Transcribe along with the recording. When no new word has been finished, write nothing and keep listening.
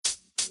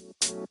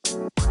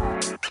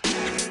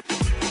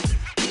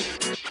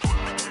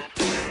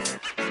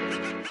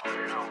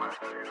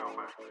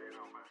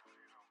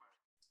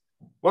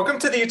Welcome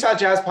to the Utah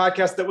Jazz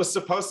podcast that was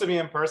supposed to be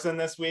in person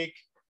this week.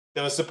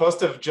 That was supposed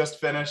to have just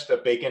finished a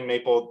bacon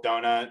maple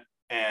donut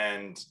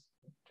and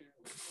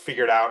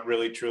figured out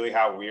really truly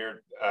how weird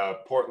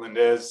Portland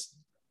is.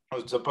 I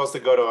was supposed to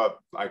go to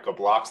a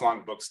blocks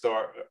long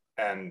bookstore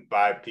and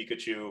buy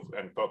Pikachu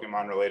and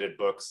Pokemon related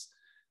books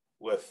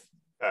with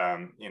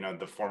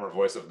the former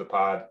voice of the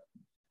pod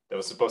that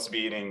was supposed to be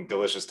eating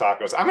delicious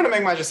tacos. I'm going to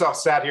make myself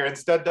sad here.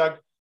 Instead, Doug,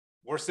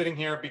 we're sitting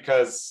here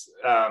because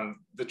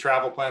the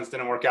travel plans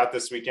didn't work out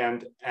this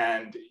weekend,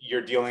 and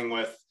you're dealing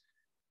with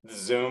the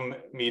Zoom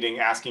meeting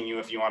asking you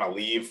if you want to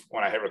leave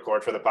when I hit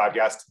record for the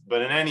podcast.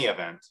 But in any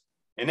event,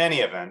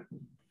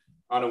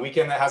 on a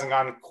weekend that hasn't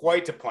gone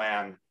quite to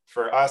plan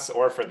for us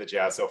or for the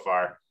Jazz so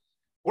far,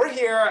 we're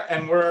here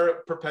and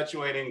we're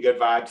perpetuating good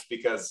vibes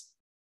because,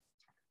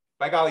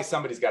 by golly,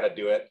 somebody's got to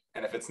do it.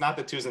 And if it's not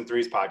the Twos and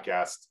Threes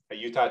podcast, a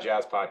Utah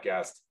Jazz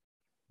podcast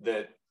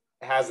that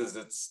has as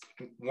its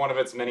one of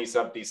its many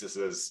sub theses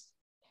is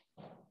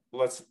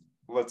let's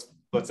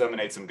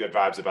emanate some good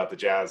vibes about the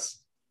Jazz,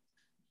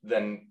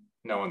 then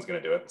no one's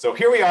going to do it. So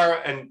here we are,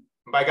 and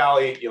by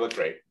golly, you look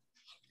great.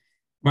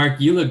 Mark,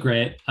 you look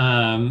great.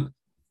 As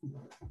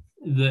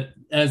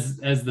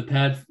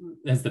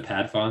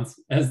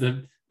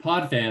the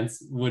pod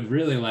fans would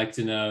really like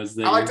to know is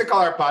that I like to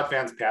call our pod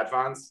fans pad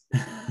fans.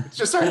 It's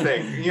just our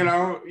thing.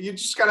 You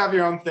just got to have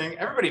your own thing.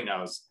 Everybody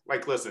knows.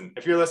 Like, listen,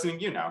 if you're listening,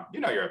 you know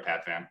you're a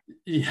pad fan.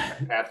 Yeah.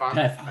 Pad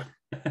fan.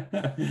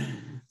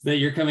 That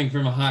you're coming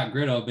from a hot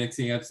griddle,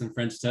 mixing up some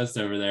French toast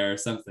over there or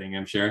something,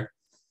 I'm sure.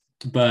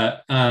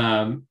 But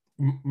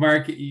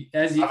Mark, avocado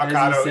as you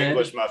said,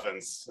 English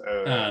muffins.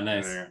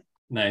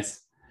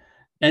 Nice.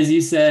 As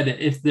you said,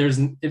 if there's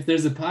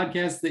a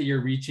podcast that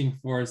you're reaching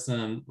for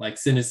some like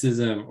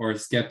cynicism or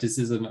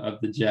skepticism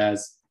of the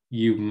Jazz,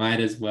 you might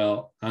as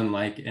well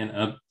unlike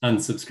and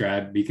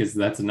unsubscribe, because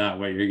that's not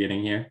what you're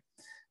getting here.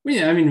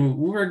 Yeah, I mean,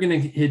 we're gonna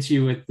hit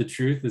you with the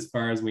truth as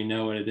far as we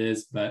know what it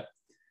is, but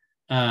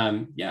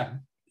I'm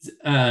gonna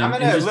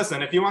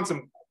listen. If you want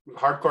some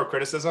hardcore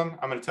criticism,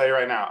 I'm gonna tell you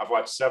right now. I've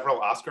watched several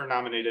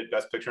Oscar-nominated,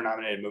 Best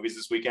Picture-nominated movies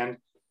this weekend.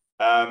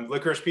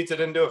 Licorice Pizza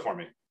didn't do it for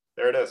me.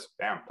 There it is.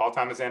 Bam. Paul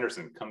Thomas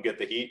Anderson. Come Get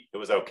the Heat. It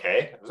was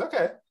okay.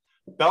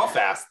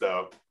 Belfast,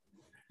 though.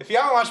 If you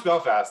haven't watched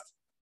Belfast,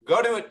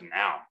 go do it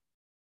now.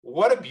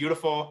 What a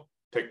beautiful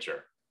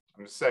picture.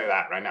 I'm just saying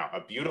that right now. A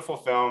beautiful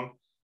film.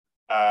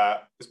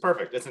 It's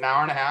perfect. It's an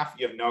hour and a half.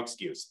 You have no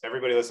excuse.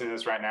 Everybody listening to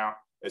this right now,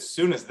 as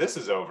soon as this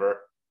is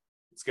over,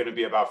 it's going to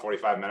be about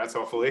 45 minutes,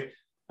 hopefully.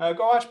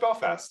 Go watch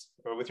Belfast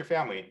with your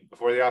family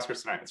before the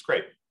Oscars tonight. It's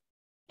great.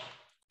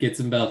 Get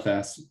some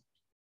Belfast.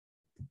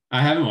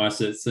 I haven't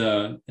watched it,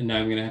 so now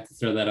I'm going to have to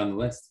throw that on the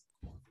list.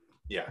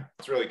 Yeah,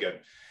 it's really good.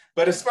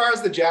 But as far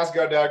as the Jazz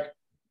go, Doug,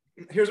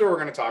 here's what we're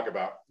going to talk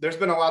about. There's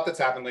been a lot that's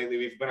happened lately.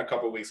 We've been a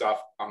couple of weeks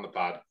off on the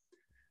pod.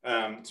 So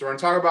we're going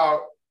to talk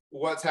about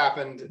what's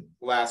happened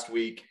last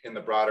week in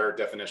the broader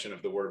definition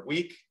of the word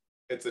week.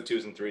 It's the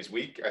Twos and Threes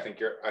week. I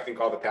think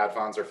all the pad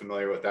fans are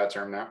familiar with that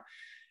term now.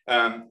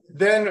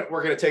 Then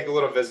we're going to take a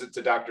little visit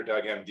to Dr.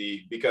 Doug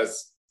MD,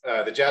 because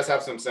the Jazz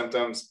have some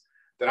symptoms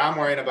that I'm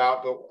worrying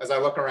about. But as I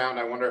look around,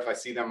 I wonder if I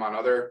see them on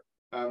other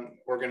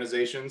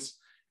organizations.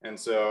 And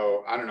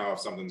so I don't know if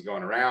something's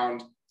going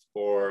around,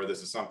 or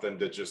this is something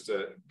that's just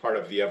a part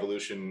of the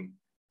evolution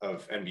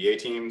of NBA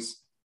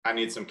teams. I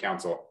need some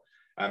counsel.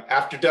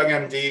 After Doug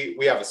MD,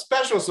 we have a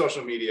special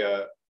social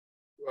media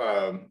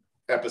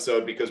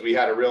episode, because we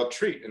had a real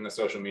treat in the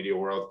social media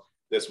world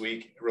this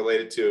week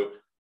related to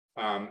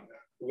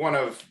one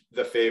of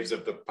the faves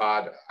of the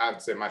pod. I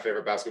would say my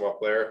favorite basketball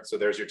player. So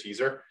there's your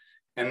teaser.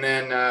 And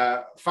then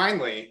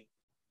finally,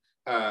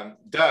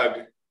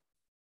 Doug,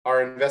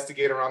 our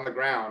investigator on the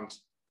ground,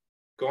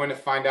 going to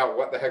find out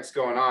what the heck's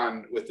going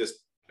on with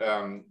this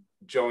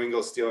Joe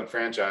Ingles stealing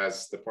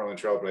franchise, the Portland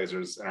Trail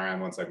Blazers, in our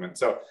N1 segment.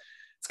 So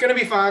it's going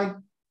to be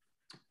fun.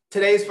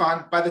 Today's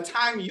fun. By the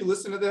time you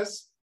listen to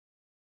this,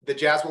 the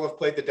Jazz will have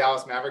played the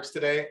Dallas Mavericks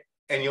today,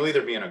 and you'll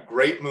either be in a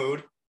great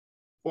mood,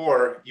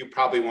 or you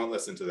probably won't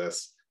listen to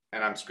this.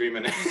 And I'm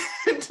screaming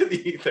into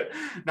the ether.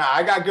 Now,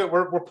 I got good.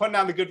 We're putting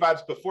down the good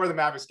vibes before the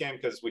Mavericks game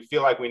because we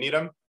feel like we need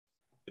them.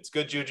 It's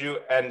good juju.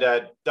 And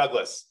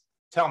Douglas,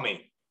 tell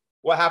me,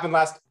 what happened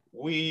last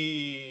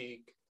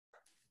week?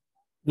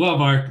 Well,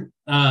 Mark,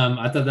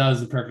 I thought that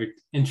was a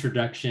perfect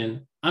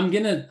introduction. I'm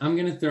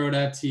gonna throw it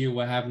out to you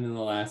what happened in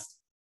the last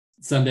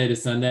Sunday to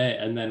Sunday,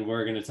 and then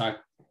we're gonna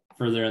talk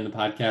further in the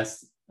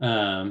podcast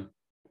on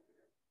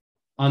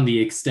the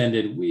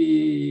extended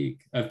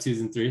week of Twos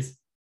and Threes.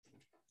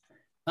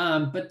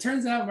 But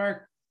turns out,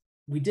 Mark,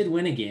 we did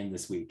win a game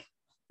this week,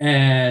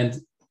 and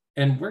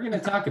we're going to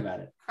talk about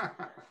it.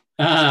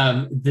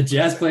 The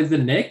Jazz played the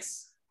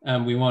Knicks.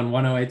 We won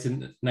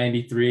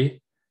 108-93.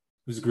 It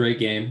was a great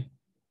game.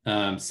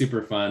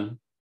 Super fun.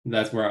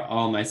 That's where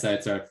all my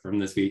sites are from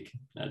this week.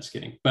 No, just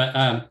kidding.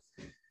 But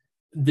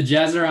the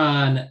Jazz are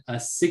on a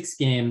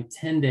 6-game,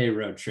 10-day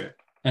road trip,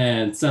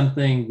 and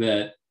something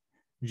that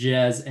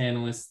Jazz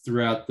analysts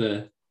throughout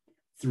the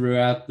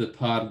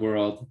pod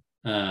world,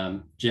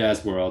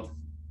 Jazz world,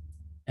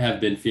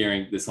 have been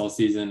fearing this whole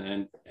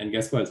season, and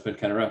guess what? It's been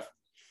kind of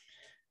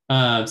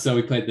rough. So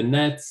we played the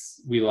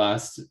Nets. We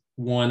lost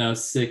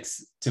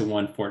 106 to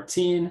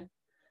 114.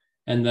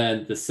 And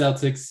then the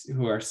Celtics,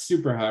 who are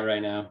super hot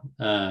right now,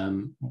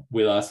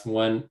 we lost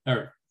one,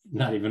 or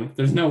not even,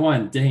 there's no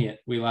one, dang it.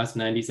 We lost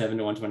 97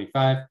 to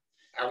 125.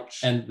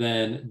 Ouch. And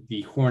then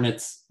the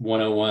Hornets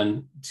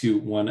 101 to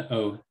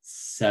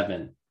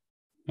 107.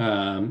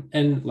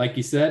 And like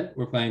you said,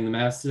 we're playing the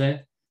Mavs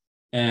today,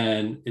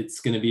 and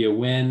it's going to be a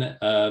win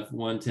of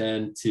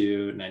 110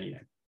 to 99.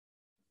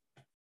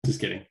 Just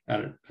kidding. I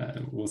don't.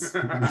 We'll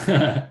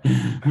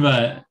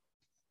but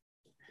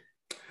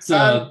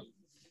so,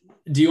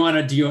 do you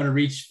want to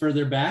reach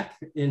further back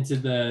into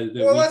the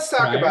well, let's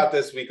talk about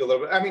this week a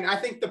little bit. I mean, I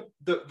think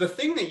the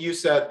thing that you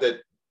said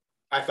that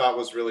I thought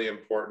was really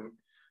important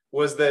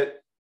was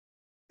that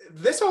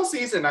this whole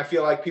season, I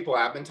feel like people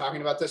have been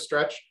talking about this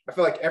stretch. I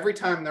feel like every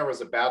time there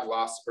was a bad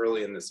loss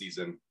early in the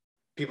season,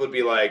 people would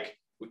be like,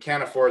 we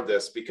can't afford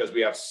this because we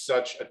have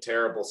such a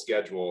terrible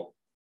schedule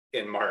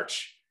in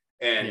March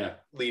and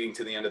leading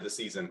to the end of the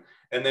season.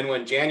 And then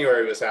when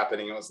January was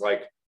happening, it was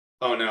like,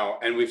 oh no,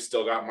 and we've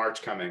still got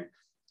March coming.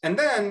 And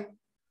then,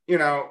 you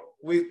know,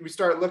 we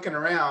start looking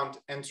around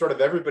and sort of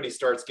everybody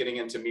starts getting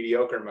into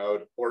mediocre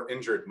mode or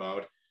injured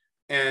mode.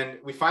 And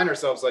we find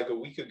ourselves like a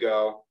week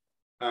ago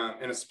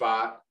in a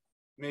spot,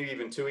 maybe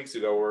even 2 weeks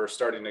ago, where we're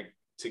starting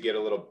to get a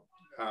little,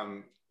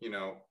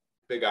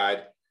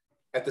 big-eyed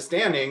at the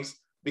standings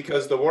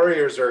because the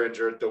Warriors are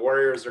injured. The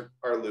Warriors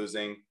are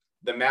losing.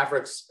 The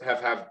Mavericks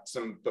have had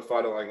some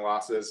befuddling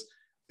losses.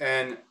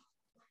 And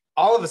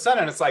all of a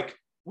sudden, it's like,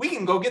 we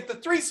can go get the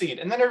 3 seed.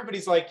 And then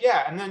everybody's like,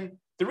 yeah. And then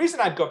the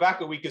reason I'd go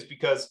back a week is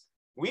because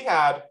we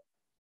had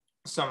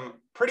some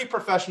pretty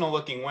professional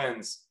looking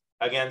wins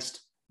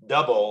against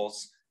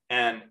doubles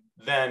and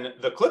then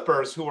the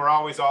Clippers, who we're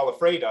always all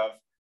afraid of,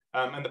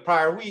 in the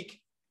prior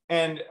week.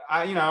 And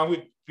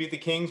we beat the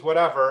Kings,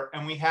 whatever.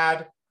 And we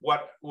had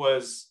what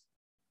was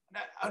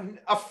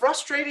a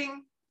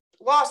frustrating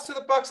loss to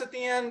the Bucks at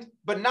the end,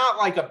 but not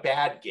like a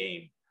bad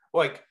game.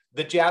 Like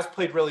the Jazz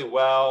played really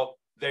well.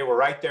 They were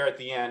right there at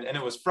the end. And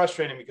it was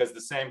frustrating because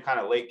the same kind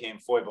of late game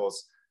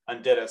foibles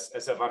undid us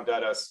as have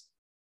undone us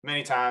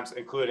many times,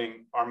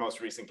 including our most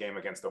recent game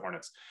against the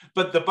Hornets.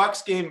 But the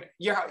Bucks game,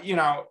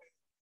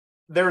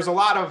 there's a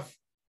lot of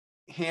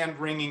hand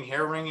wringing,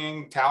 hair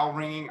wringing, towel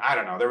wringing. I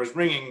don't know. There was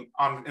ringing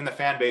in the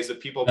fan base of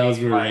people. Bells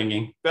were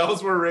ringing.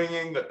 Bells were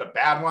ringing. The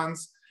bad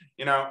ones,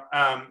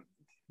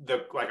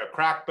 like a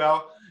crack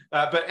bell.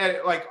 But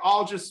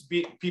all just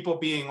people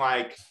being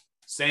like,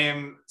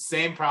 same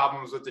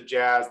problems with the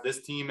Jazz.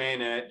 This team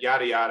ain't it.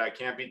 Yada yada. I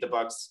can't beat the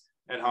Bucks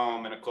at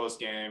home in a close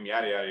game.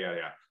 Yada yada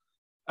yada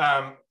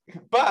yada.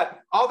 But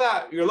all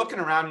that, you're looking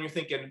around and you're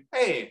thinking,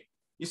 hey,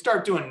 you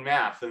start doing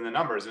math and the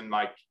numbers, and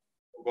like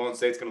Golden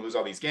State's going to lose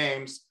all these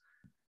games.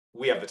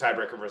 We have the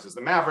tiebreaker versus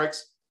the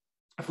Mavericks.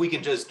 If we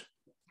can just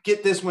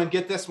get this win,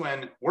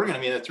 we're going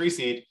to be in the 3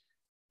 seed.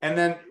 And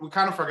then we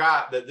kind of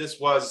forgot that this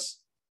was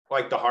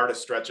like the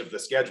hardest stretch of the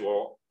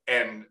schedule,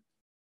 and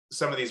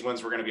some of these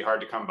wins were going to be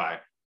hard to come by.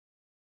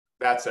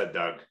 That said,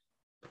 Doug,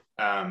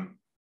 the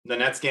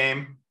Nets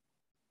game,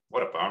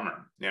 what a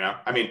bummer.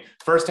 I mean,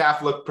 first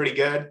half looked pretty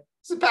good.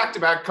 It's a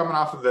back-to-back coming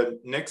off of the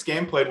Knicks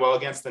game, played well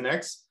against the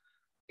Knicks.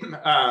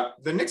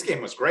 The Knicks game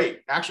was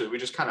great. Actually, we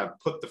just kind of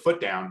put the foot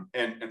down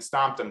and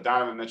stomped them.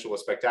 Donovan Mitchell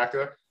was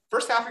spectacular.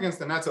 First half against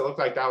the Nets, it looked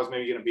like that was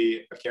maybe going to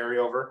be a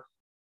carryover.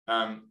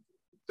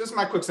 This is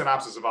my quick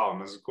synopsis of all of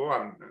them. This is cool.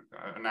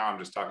 Now I'm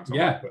just talking so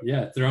much.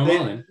 Yeah, throw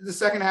them all in. The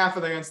second half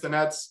against the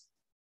Nets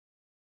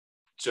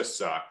just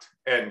sucked.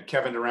 And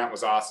Kevin Durant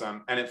was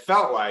awesome. And it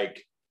felt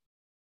like,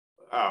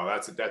 oh,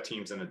 that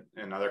team's in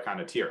another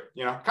kind of tier.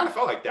 Kind of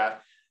felt like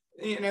that.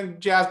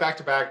 Jazz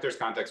back-to-back, there's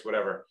context,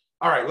 whatever.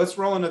 All right, let's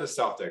roll into the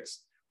Celtics.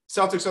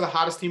 Celtics are the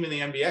hottest team in the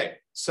NBA.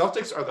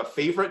 Celtics are the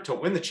favorite to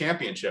win the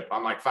championship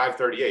on like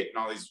 538 and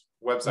all these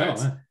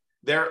websites. Oh,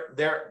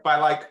 they're by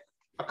like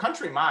a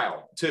country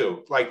mile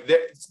too. Like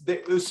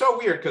it was so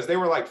weird because they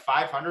were like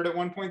 500 at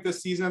one point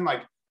this season,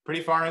 like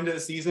pretty far into the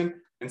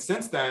season. And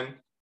since then,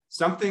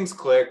 something's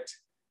clicked.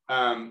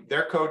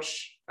 Their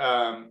coach,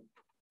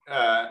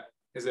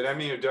 is it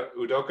Emi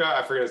Udoka?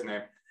 I forget his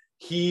name.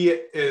 He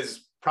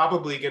is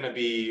probably going to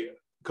be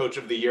coach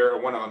of the year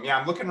or one of them. Yeah,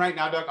 I'm looking right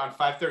now, Doug, on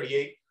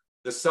 538.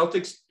 The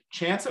Celtics'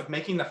 chance of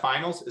making the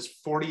finals is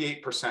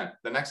 48%.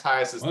 The next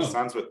highest is the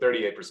Suns with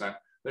 38%.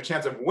 Their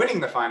chance of winning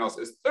the finals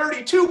is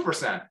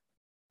 32%.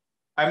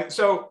 I mean,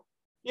 so,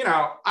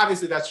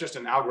 obviously that's just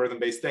an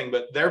algorithm-based thing,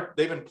 but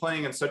they've been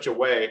playing in such a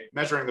way,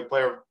 measuring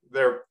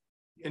their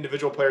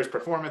individual players'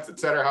 performance, et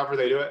cetera, however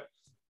they do it,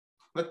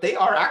 but they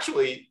are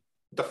actually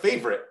the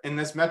favorite in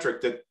this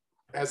metric that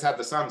has had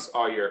the Suns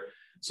all year.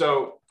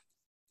 So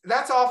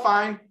that's all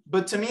fine.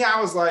 But to me, I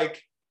was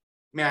like,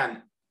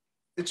 man,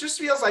 it just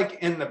feels like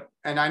and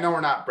I know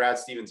we're not Brad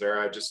Stevens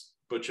era. I just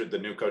butchered the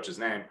new coach's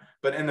name,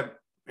 but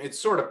it's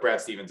sort of Brad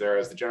Stevens era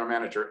as the general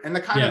manager, and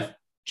the kind of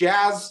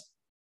Jazz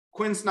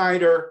Quinn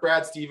Snyder,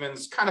 Brad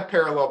Stevens, kind of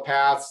parallel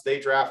paths. They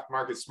draft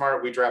Marcus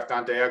Smart, we draft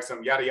Dante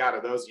Exum, yada,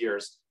 yada, those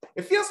years.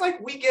 It feels like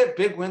we get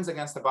big wins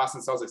against the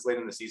Boston Celtics late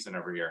in the season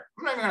every year.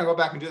 I'm not even going to go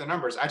back and do the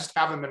numbers. I just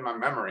have them in my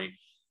memory.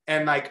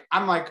 And like,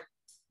 I'm like,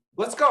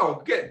 let's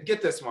go get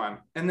this one.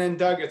 And then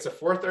Doug, it's a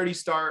 4:30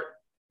 start.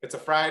 It's a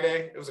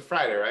Friday. It was a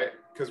Friday, right?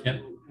 Because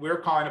we were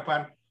calling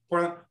upon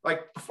Portland.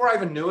 Like before I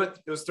even knew it,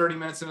 it was 30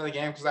 minutes into the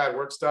game because I had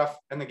work stuff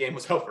and the game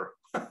was over.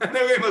 And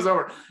the game was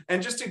over.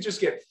 And just to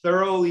get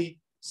thoroughly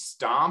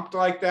stomped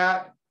like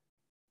that,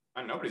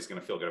 nobody's going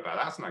to feel good about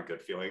that. That's not a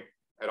good feeling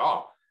at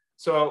all.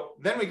 So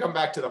then we come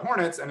back to the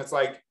Hornets and it's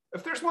like,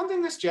 if there's one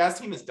thing this Jazz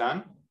team has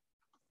done,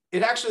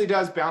 it actually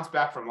does bounce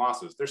back from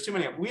losses. There's too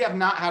many. We have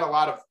not had a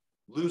lot of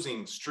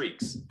losing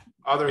streaks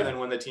other than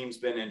when the team's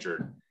been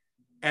injured.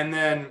 And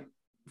then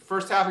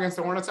first half against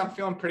the Hornets, I'm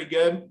feeling pretty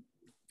good.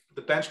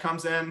 The bench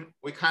comes in.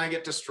 We kind of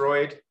get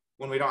destroyed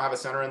when we don't have a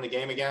center in the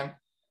game again,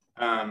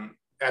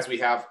 as we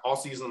have all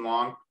season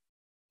long.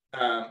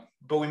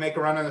 But we make a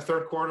run in the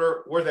third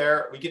quarter. We're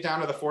there. We get down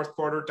to the fourth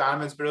quarter.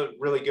 Donovan's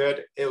really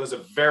good. It was a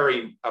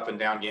very up and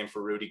down game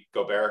for Rudy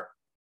Gobert,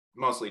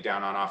 mostly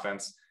down on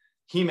offense.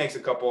 He makes a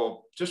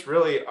couple just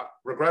really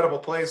regrettable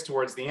plays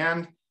towards the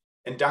end,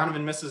 and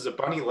Donovan misses a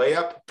bunny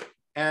layup.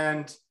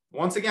 And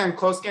once again,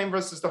 close game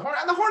versus the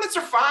Hornets. And the Hornets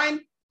are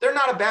fine. They're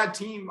not a bad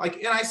team. Like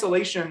in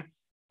isolation,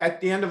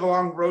 at the end of a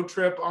long road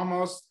trip,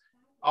 almost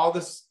all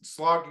this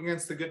slog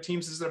against the good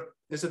teams.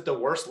 Is it the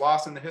worst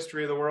loss in the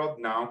history of the world?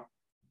 No.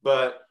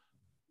 But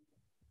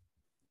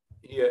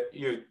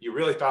you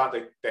really thought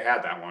they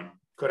had that one,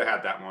 could have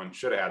had that one,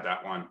 should have had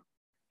that one.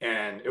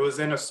 And it was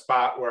in a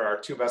spot where our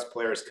two best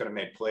players could have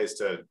made plays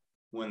to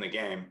win the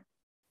game,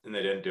 and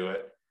they didn't do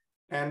it.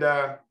 And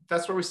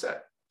that's where we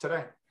sit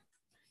today.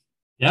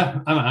 Yeah,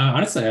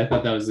 honestly, I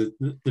thought that was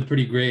the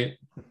pretty great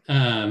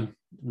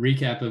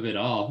recap of it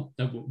all.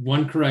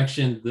 One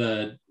correction,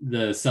 the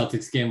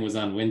Celtics game was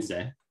on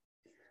Wednesday,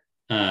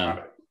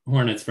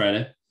 Hornets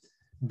Friday.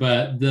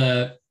 But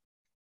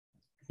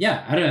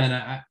I don't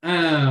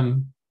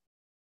know.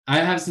 I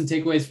have some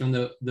takeaways from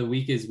the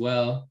week as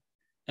well.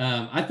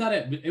 I thought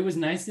it was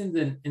nice in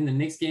the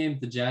Knicks game.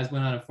 The Jazz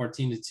went on a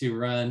 14-2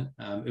 run.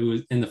 It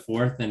was in the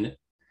fourth, and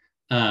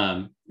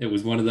it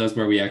was one of those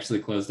where we actually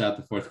closed out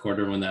the fourth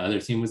quarter when the other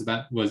team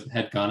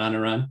had gone on a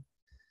run.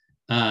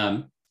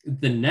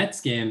 The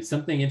Nets game,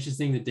 something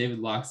interesting that David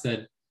Locke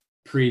said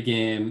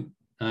pregame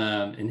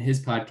in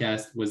his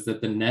podcast was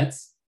that the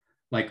Nets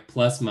like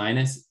plus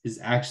minus is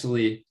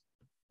actually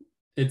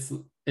it's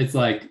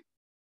like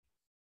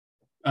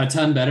a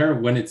ton better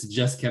when it's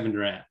just Kevin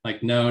Durant.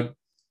 Like no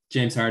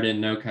James Harden,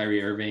 no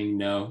Kyrie Irving,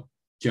 no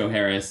Joe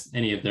Harris,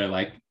 any of their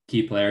like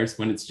key players.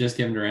 When it's just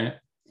Kevin Durant,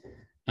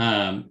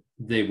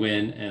 they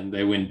win, and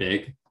they win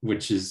big,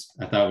 which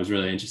I thought was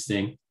really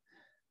interesting.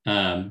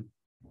 And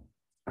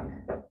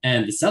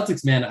the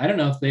Celtics, man, I don't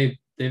know if they've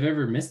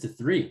ever missed a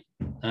three.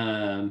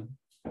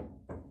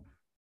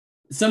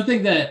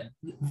 Something that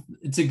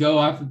to go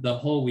off of the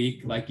whole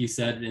week, like you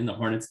said in the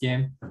Hornets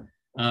game,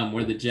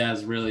 where the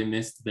Jazz really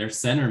missed their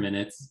center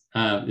minutes.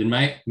 In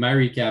my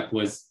recap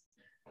was,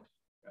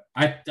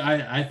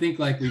 I think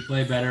like we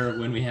play better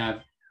when we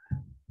have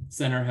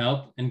center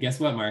help. And guess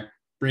what, Mark?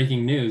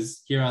 Breaking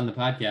news here on the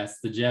podcast: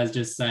 the Jazz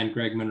just signed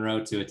Greg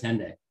Monroe to a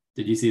 10-day.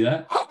 Did you see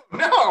that? Oh,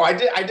 no, I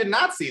did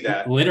not see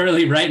that.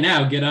 Literally right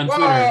now, get on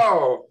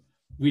Twitter.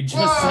 We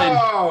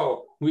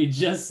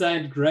just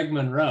signed Greg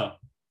Monroe.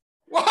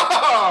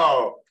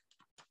 Whoa!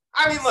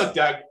 I mean, look,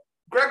 Doug.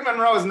 Greg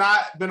Monroe has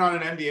not been on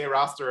an NBA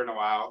roster in a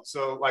while,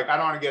 so like I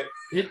don't want to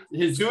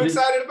get too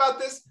excited about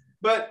this.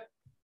 But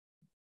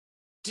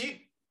do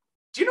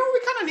you know what we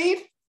kind of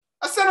need?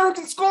 A center who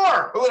can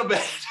score a little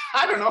bit.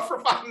 I don't know, for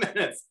 5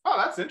 minutes. Oh,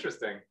 that's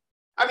interesting.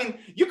 I mean,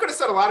 you could have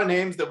said a lot of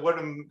names that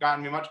wouldn't have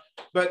gotten me much,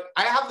 but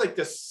I have like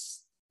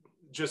this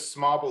just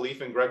small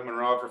belief in Greg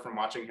Monroe ever from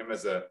watching him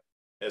as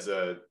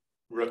a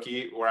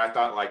rookie, where I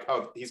thought like,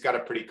 oh, he's got a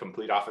pretty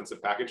complete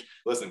offensive package.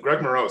 Listen,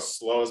 Greg Monroe is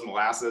slow as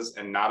molasses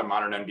and not a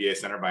modern NBA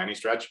center by any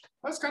stretch.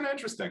 That's kind of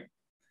interesting.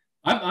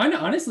 I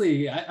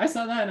honestly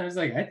saw that and I was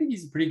like, I think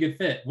he's a pretty good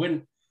fit.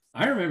 When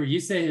I remember you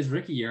say his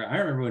rookie year, I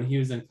remember when he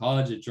was in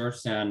college at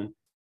Georgetown,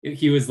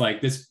 he was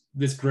like this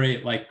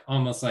great, like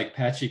almost like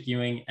Patrick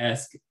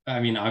Ewing-esque. I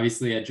mean,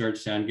 obviously at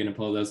Georgetown, going to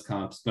pull those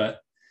comps, but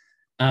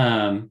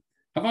I've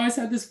always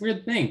had this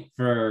weird thing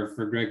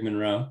for Greg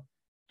Monroe.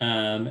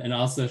 And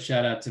also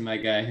shout out to my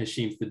guy,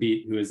 Hashim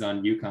Thabit, who was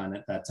on UConn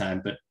at that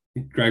time, but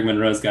Greg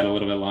Monroe's got a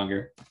little bit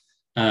longer.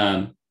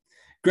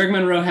 Greg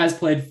Monroe has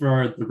played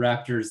for the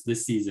Raptors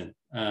this season.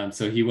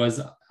 So he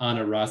was on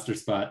a roster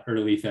spot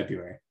early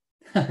February.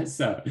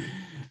 So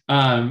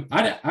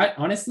I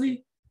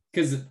honestly,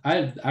 because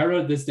I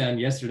wrote this down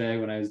yesterday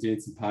when I was doing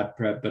some pod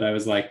prep, but I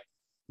was like,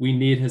 we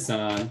need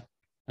Hassan.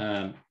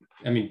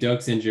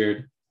 Doke's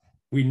injured.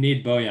 We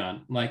need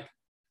Bojan. Like,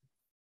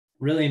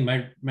 really,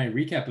 my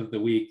recap of the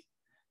week,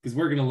 because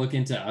we're going to look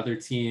into other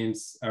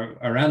teams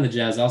around the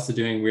Jazz also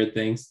doing weird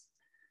things.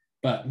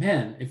 But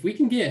man, if we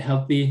can get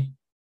healthy,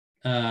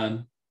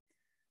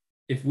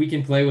 if we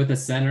can play with a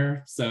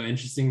center, so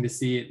interesting to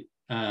see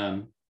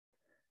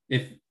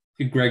if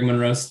Greg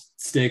Monroe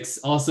sticks.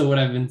 Also, what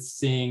I've been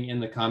seeing in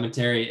the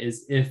commentary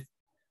is if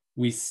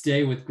we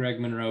stay with Greg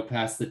Monroe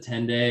past the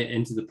 10-day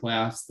into the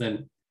playoffs,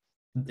 then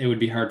it would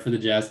be hard for the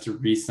Jazz to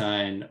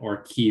re-sign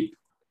or keep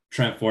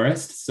Trent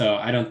Forrest. So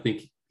I don't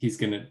think Greg's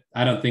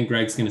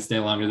gonna stay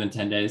longer than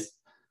 10 days.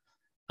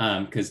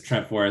 Because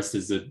Trent Forrest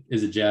is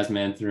a Jazz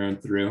man through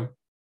and through.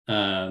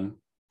 But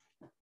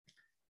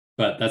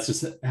that's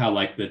just how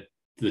like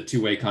the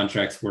two-way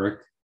contracts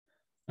work,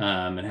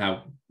 and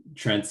how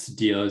Trent's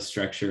deal is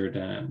structured.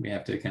 We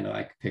have to kind of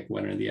like pick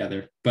one or the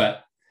other.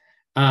 But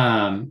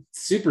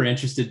super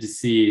interested to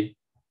see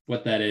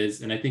what that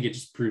is. And I think it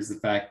just proves the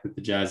fact that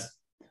the Jazz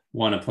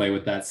want to play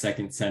with that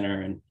second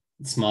center and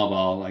small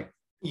ball. Like,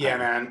 yeah,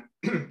 man.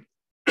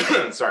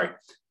 Sorry.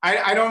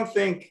 I don't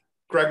think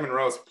Greg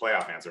Monroe is a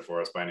playoff answer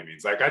for us by any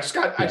means. Like I just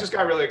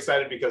got really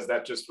excited because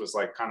that just was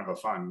like kind of a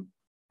fun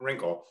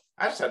wrinkle.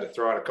 I just had to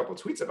throw out a couple of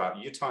tweets about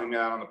you telling me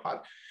that on the pod.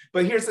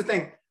 But here's the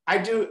thing. I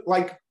do,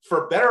 like,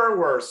 for better or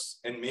worse,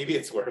 and maybe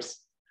it's worse,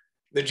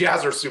 the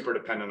Jazz are super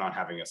dependent on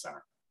having a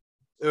center.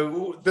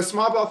 The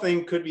small ball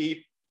thing could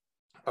be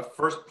a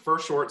first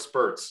short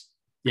spurts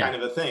kind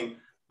of a thing,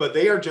 but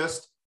they are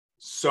just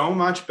so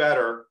much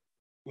better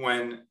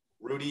when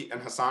Rudy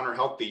and Hassan are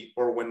healthy,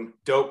 or when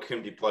Doak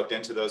can be plugged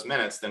into those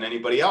minutes than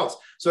anybody else.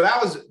 So that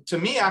was, to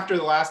me, after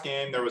the last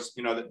game, there was,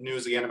 the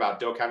news again about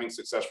Doak having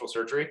successful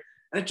surgery.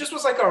 And it just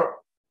was like a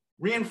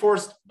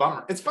reinforced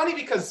bummer. It's funny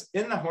because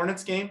in the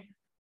Hornets game,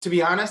 to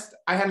be honest,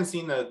 I hadn't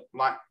seen the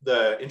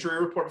injury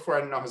report before. I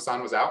didn't know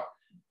Hassan was out.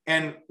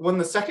 And when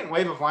the second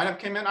wave of lineup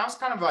came in, I was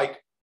kind of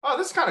like, oh,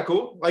 this is kind of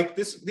cool. Like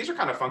these are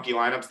kind of funky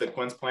lineups that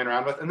Quinn's playing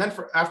around with. And then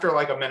after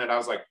like a minute, I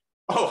was like,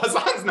 oh,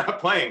 Hassan's not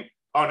playing.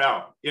 Oh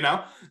no,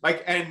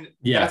 and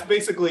that's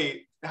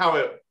basically how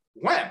it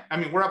went. I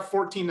mean, we're up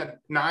 14-9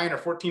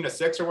 or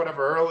 14-6 or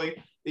whatever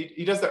early.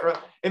 He does that early.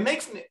 It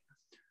makes me,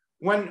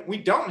 when we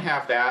don't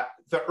have that,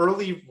 the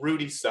early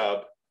Rudy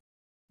sub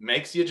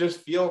makes you just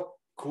feel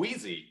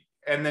queasy.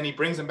 And then he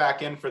brings him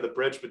back in for the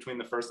bridge between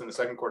the first and the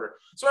second quarter.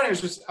 So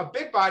anyways, just a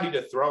big body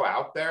to throw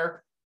out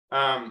there.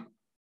 I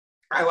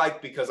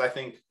like, because I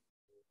think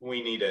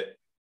we need it.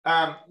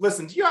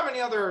 Listen, do you have any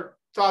other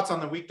thoughts on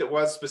the week that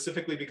was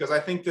specifically, because I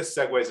think this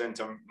segues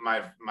into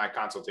my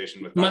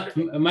consultation with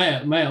Dr.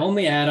 My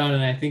only add-on,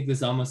 and I think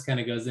this almost kind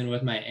of goes in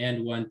with my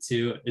and one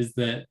too, is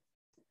that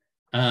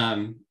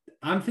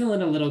I'm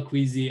feeling a little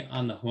queasy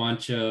on the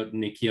Juancho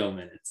Nikhil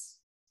minutes.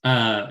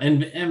 And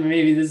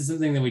maybe this is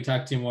something that we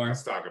talk to more.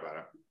 Let's talk about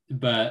it.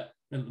 But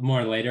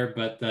more later.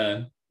 But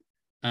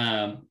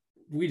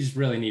we just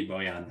really need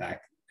Bojan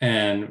back,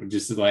 and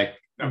just like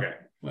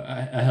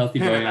a healthy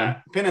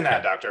Bojan. Pin in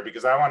that, doctor,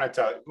 because I want to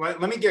tell you.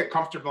 Let me get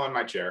comfortable in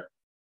my chair.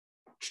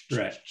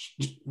 Right.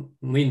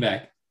 Leaning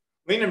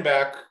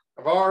back.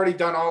 I've already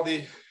done all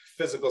the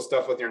physical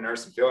stuff with your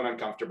nurse and feeling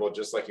uncomfortable,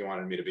 just like you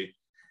wanted me to be.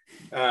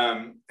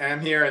 I'm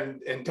here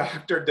in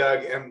Dr.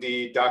 Doug,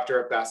 MD, doctor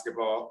of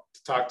basketball,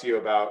 to talk to you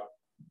about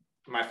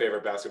my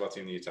favorite basketball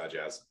team, the Utah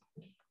Jazz.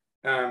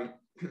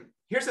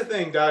 Here's the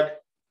thing, Doug.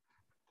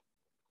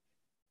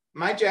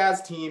 My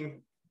Jazz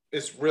team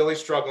is really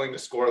struggling to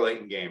score late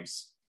in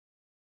games.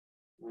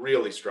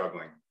 Really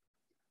struggling.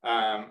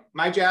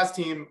 My Jazz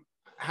team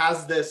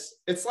has this,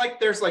 it's like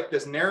there's like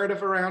this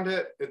narrative around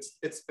it.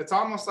 It's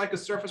almost like a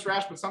surface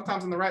rash, but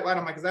sometimes in the right light,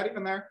 I'm like, is that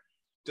even there?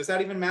 Does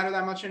that even matter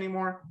that much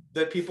anymore?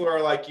 That people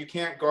are like, you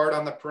can't guard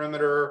on the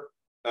perimeter.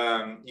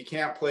 You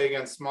can't play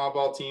against small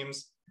ball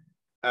teams.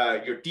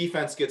 Your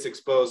defense gets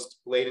exposed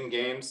late in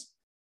games.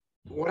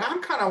 What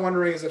I'm kind of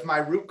wondering is if my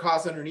root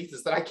cause underneath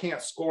is that I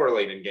can't score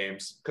late in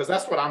games, because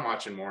that's what I'm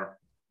watching more.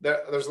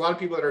 There's a lot of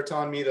people that are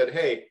telling me that,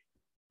 hey,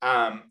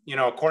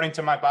 according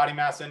to my body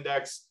mass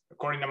index,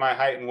 according to my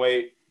height and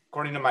weight,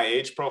 according to my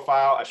age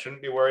profile, I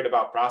shouldn't be worried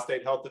about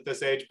prostate health at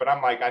this age. But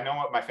I'm like, I know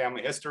what my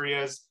family history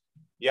is,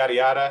 yada,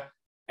 yada.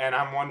 And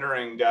I'm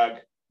wondering, Doug,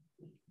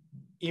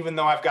 even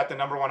though I've got the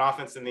number one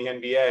offense in the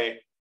NBA,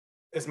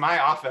 is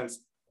my offense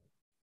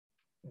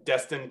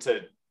destined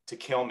to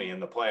kill me in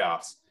the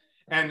playoffs?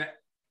 And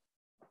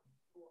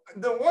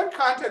the one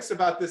context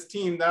about this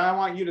team that I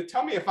want you to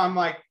tell me if I'm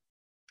like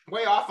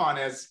way off on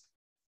is,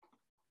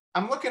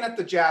 I'm looking at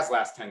the Jazz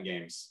last 10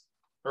 games,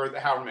 or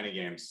however many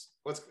games.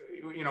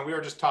 We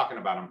were just talking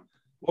about them.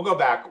 We'll go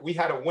back. We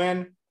had a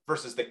win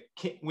versus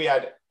we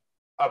had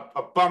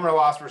a bummer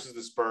loss versus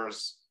the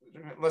Spurs.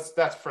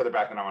 That's further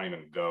back than I want to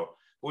even go.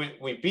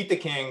 We beat the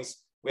Kings.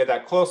 We had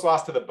that close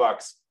loss to the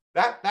Bucks.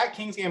 That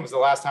Kings game was the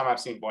last time I've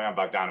seen Bojan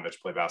Bogdanovic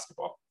play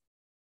basketball.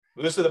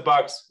 We lose to the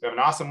Bucks. We have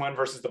an awesome win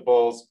versus the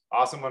Bulls,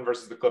 awesome win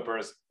versus the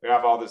Clippers. We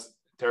have all this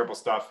terrible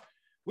stuff.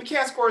 We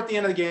can't score at the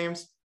end of the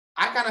games.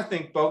 I kind of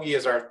think Bogey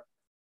is our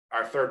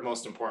third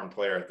most important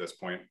player at this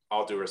point,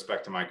 all due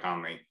respect to Mike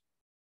Conley.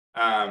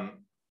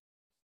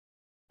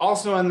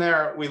 Also in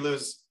there, we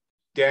lose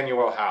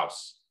Daniel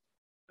House.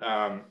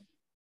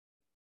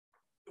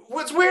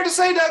 What's weird to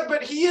say, Doug,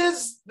 but he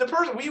is the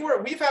person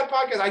we've had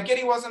podcasts. I get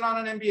he wasn't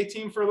on an NBA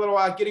team for a little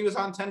while. I get he was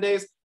on 10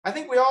 days. I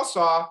think we all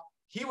saw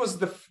he was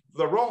the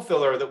role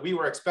filler that we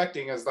were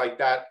expecting as like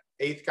that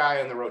eighth guy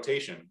in the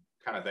rotation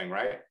kind of thing,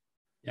 right?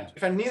 Yeah.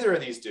 Defend neither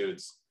of these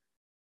dudes.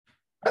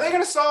 Are they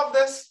going to solve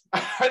this?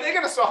 Are they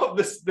going to solve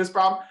this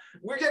problem?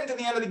 We're getting to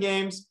the end of the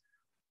games.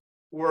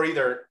 We're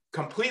either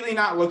completely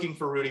not looking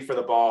for Rudy for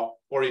the ball,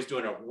 or he's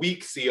doing a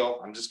weak seal.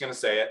 I'm just going to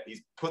say it.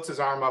 He puts his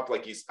arm up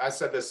like I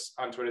said this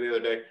on Twitter the other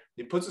day.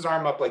 He puts his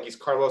arm up like he's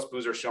Carlos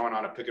Boozer showing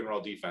on a pick and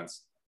roll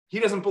defense. He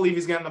doesn't believe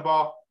he's getting the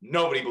ball.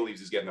 Nobody believes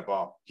he's getting the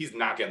ball. He's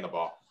not getting the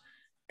ball.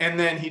 And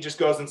then he just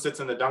goes and sits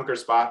in the dunker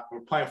spot.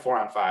 We're playing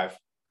 4-on-5.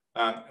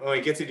 When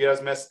he gets it, he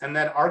does miss. And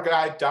then our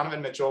guy,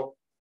 Donovan Mitchell,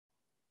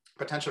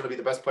 potential to be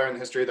the best player in the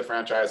history of the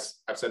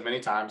franchise, I've said many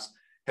times,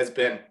 has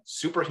been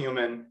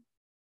superhuman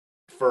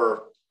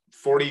for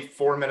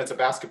 44 minutes of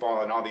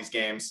basketball in all these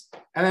games.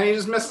 And then he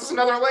just misses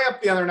another layup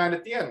the other night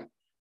at the end.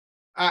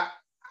 I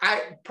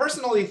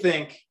personally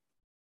think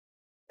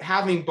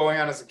having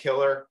Bojan as a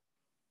killer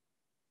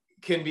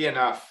can be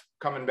enough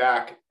coming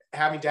back.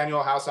 Having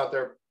Daniel House out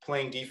there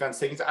playing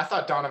defense, I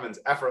thought Donovan's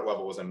effort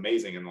level was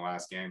amazing in the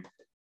last game.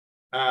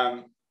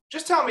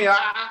 Just tell me,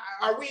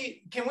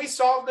 can we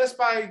solve this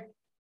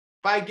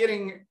by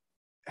getting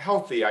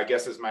healthy, I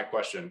guess is my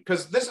question.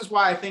 Because this is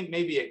why I think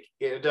maybe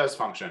it does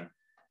function.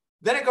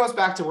 Then it goes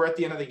back to we're at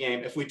the end of the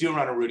game. If we do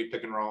run a Rudy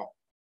pick and roll,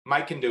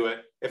 Mike can do it.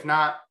 If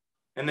not,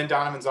 and then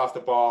Donovan's off the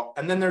ball.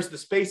 And then there's the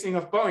spacing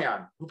of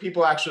Bojan, who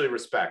people actually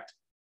respect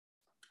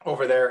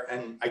over there.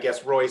 And I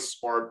guess Royce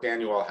or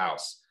Daniel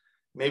House.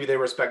 Maybe they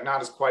respect not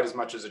as quite as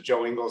much as a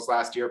Joe Ingles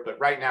last year, but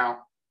right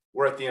now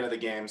we're at the end of the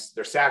games.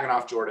 They're sagging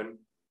off Jordan.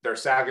 They're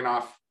sagging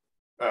off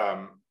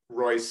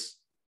Royce.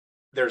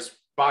 There's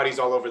bodies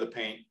all over the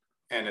paint,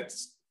 and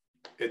it's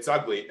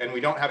ugly. And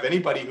we don't have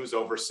anybody who's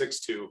over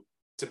 6'2"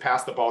 to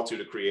pass the ball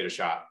to create a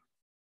shot.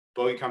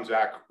 Bogey comes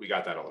back. We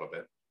got that a little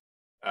bit.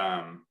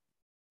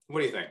 What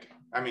do you think?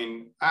 I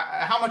mean,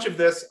 how much of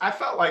this, I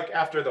felt like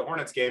after the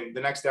Hornets game,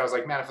 the next day I was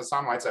like, man, if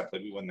Hassan Whiteside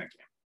played, we win that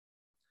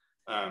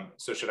game.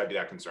 So should I be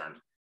that concerned?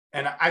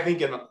 And I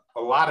think in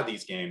a lot of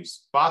these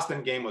games,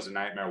 Boston game was a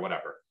nightmare,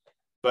 whatever.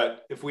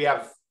 But if we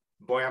have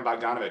Bojan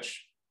Bogdanovic,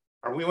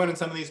 are we winning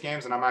some of these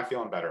games, and am I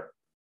feeling better?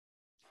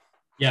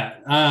 Yeah.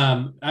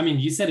 I mean,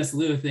 you said a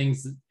slew of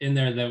things in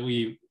there that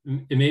we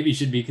maybe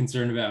should be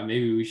concerned about.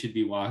 Maybe we should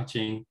be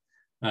watching,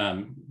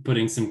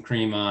 putting some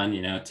cream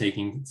on,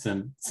 taking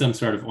some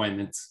sort of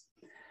ointments.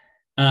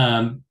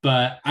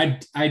 But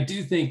I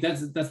do think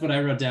that's what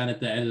I wrote down at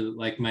the end of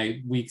like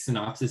my week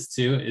synopsis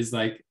too, is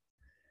like,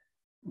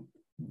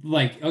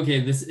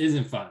 okay, this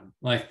isn't fun.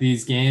 Like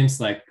these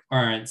games like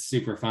aren't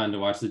super fun to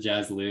watch the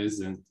Jazz lose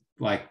and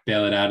like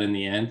bail it out in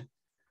the end.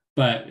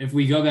 But if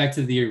we go back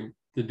to the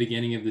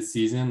beginning of the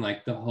season,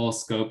 like the whole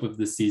scope of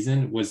the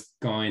season was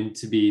going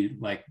to be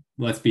like,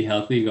 let's be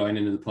healthy going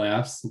into the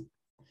playoffs.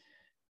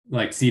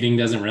 Like seeding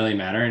doesn't really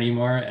matter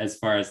anymore as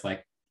far as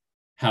like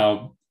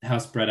how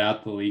spread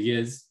out the league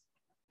is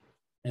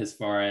as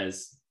far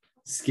as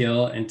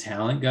skill and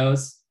talent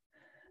goes.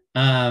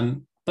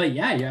 But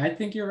yeah, I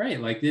think you're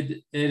right. Like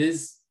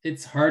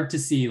it's hard to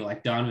see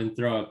like Donovan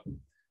throw up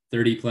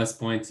 30 plus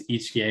points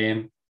each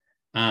game.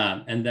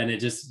 And then it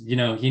just,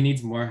 he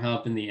needs more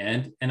help in the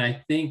end. And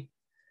I think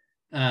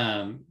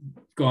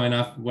going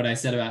off what I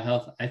said about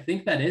health, I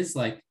think that is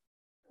like,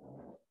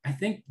 I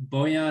think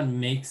Bojan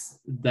makes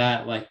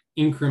that like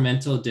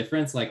incremental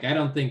difference. Like, I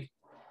don't think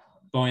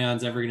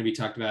Bojan's ever going to be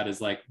talked about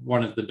as like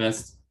one of the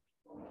best,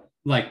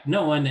 like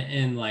no one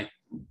in like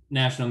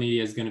national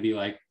media is going to be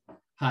like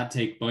hot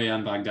take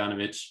Bojan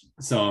Bogdanovic.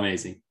 So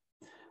amazing.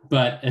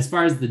 But as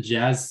far as the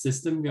Jazz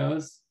system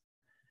goes,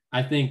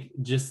 I think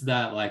just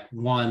that like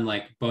one,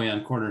 like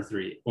Bojan corner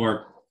three,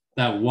 or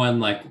that one,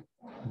 like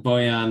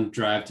Bojan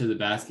drive to the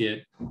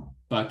basket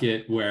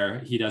bucket where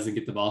he doesn't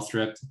get the ball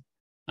stripped.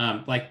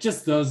 Like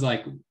just those,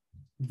 like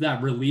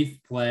that relief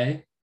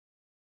play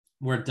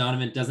where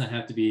Donovan doesn't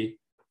have to be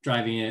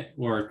driving it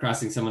or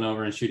crossing someone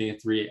over and shooting a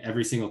three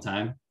every single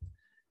time.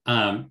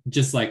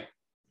 Just like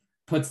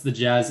puts the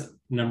Jazz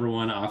number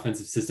one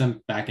offensive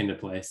system back into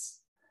place.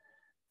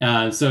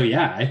 So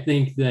yeah, I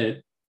think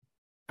that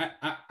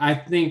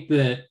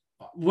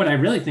what I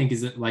really think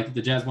is that like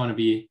the Jazz want to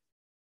be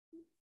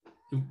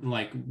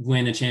like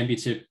win a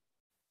championship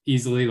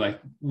easily.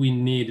 Like we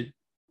need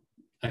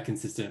a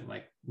consistent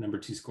like number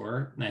two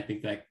scorer, and I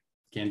think that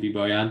can be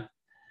Bojan.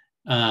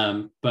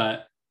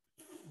 But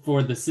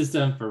for the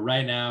system, for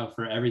right now,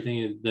 for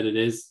everything that it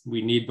is,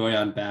 we need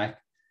Bojan back.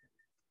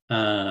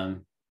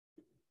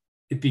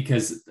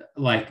 Because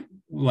like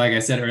I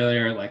said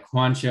earlier, like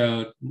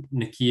Juancho,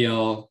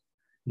 Nickeil,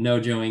 no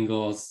Joe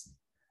Ingles,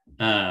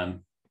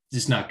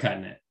 just not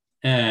cutting it.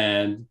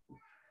 And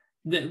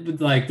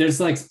like there's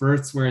like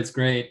spurts where it's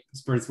great,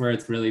 spurts where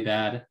it's really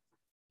bad.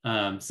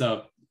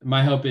 So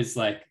my hope is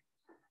like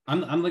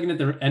I'm looking at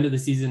the end of the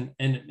season,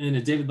 and in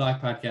a David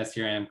Locke podcast,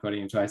 here I am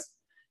quoting him twice.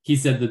 He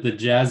said that the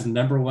Jazz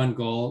number one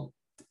goal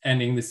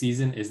ending the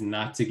season is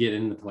not to get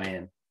in the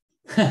play-in.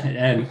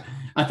 And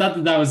I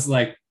thought that was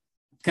like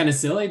kind of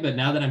silly, but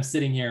now that I'm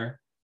sitting here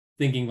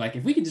thinking like,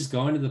 if we could just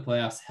go into the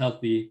playoffs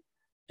healthy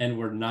and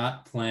we're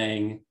not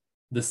playing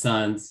the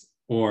Suns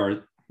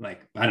or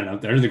like, I don't know,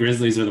 they're the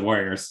Grizzlies or the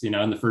Warriors, you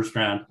know, in the first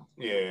round,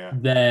 Yeah.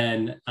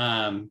 then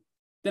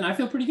I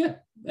feel pretty good.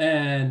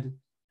 And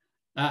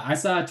I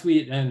saw a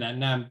tweet, and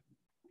I'm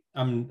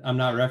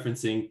not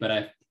referencing, but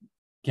I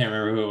can't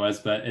remember who it was,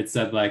 but it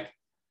said like,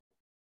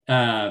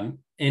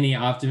 any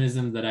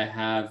optimism that I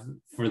have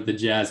for the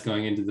Jazz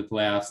going into the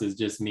playoffs is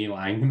just me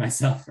lying to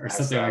myself or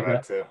something like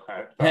that. Too.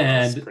 I thought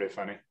that was pretty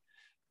funny.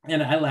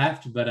 And I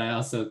laughed, but I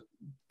also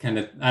kind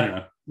of, I don't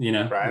know, you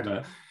know. Right.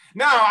 But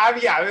no,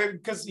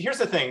 because here's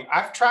the thing.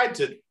 I've tried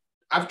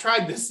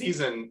this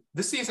season.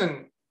 This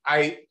season,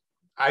 I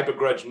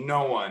begrudge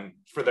no one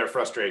for their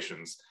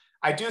frustrations.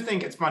 I do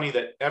think it's funny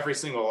that every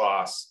single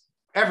loss,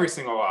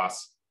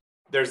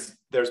 there's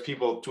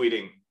people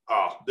tweeting,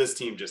 oh, this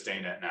team just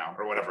ain't it now,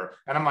 or whatever.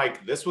 And I'm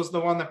like, this was the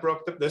one that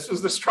this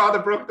was the straw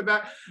that broke the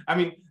back. I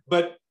mean,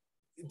 but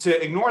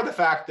to ignore the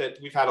fact that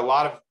we've had a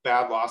lot of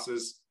bad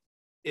losses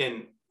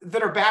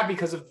that are bad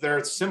because of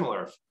they're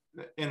similar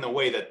in the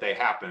way that they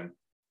happen,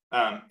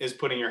 is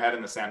putting your head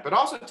in the sand, but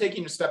also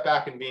taking a step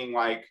back and being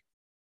like,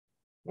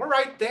 we're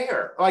right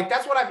there. Like,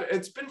 that's what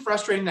it's been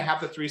frustrating to have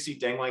the 3 seed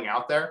dangling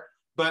out there.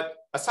 But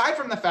aside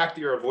from the fact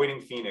that you're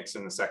avoiding Phoenix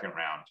in the second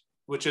round,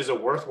 which is a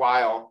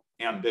worthwhile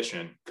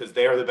ambition because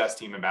they are the best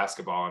team in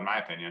basketball, in my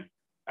opinion,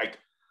 like,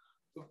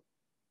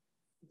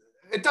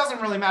 it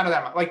doesn't really matter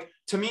that much. Like,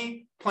 to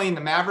me, playing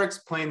the Mavericks,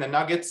 playing the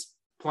Nuggets,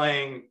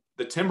 playing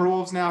the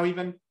Timberwolves now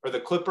even, or the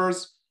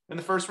Clippers in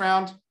the first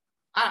round,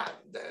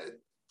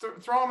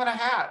 throw them in a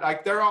hat.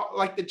 Like, they're all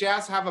like, the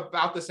Jazz have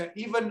about the same,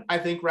 even I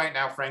think right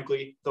now,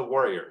 frankly, the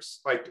Warriors,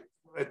 like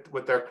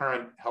with their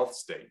current health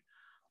state.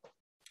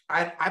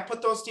 I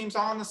put those teams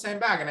all in the same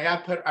bag, and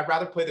I'd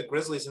rather play the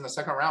Grizzlies in the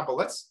second round, but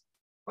let's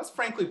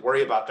frankly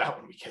worry about that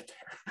when we get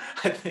there.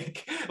 I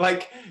think,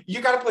 like,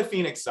 you got to play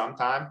Phoenix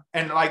sometime.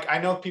 And like, I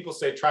know people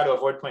say try to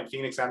avoid playing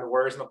Phoenix and the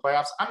Warriors in the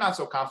playoffs. I'm not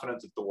so confident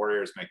that the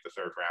Warriors make the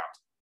third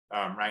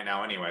round right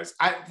now anyways.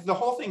 The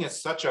whole thing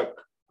is such a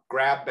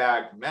grab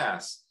bag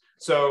mess.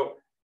 So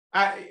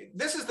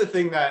this is the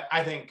thing that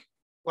I think,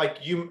 like,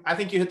 I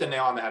think you hit the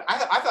nail on the head.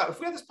 I thought if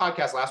we had this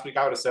podcast last week,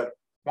 I would have said,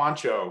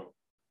 Juancho,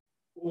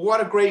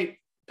 what a great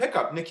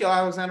pickup. Nickeil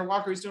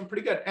Alexander-Walker, he's doing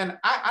pretty good. And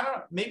I don't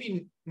know,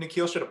 maybe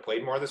Nickeil should have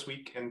played more this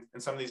week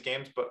in some of these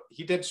games, but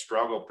he did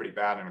struggle pretty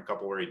bad in a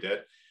couple where he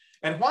did.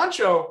 And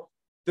Juancho,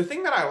 the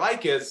thing that I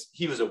like is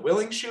he was a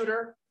willing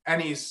shooter,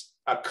 and he's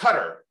a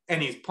cutter, and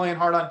he's playing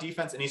hard on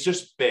defense, and he's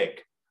just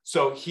big.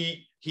 So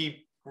he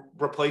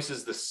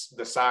replaces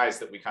the size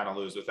that we kind of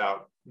lose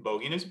without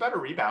Bogey, and he's a better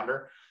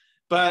rebounder.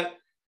 But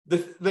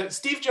the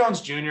Steve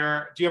Jones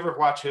Jr., do you ever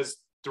watch his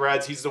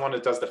threads? He's the one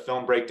that does the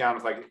film breakdown.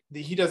 With like,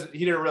 he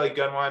did a really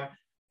good one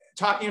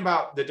talking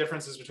about the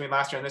differences between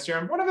last year and this year.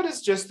 And one of it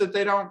is just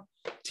that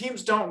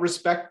teams don't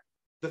respect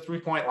the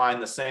 3-point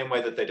line the same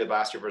way that they did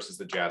last year versus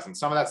the Jazz. And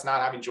some of that's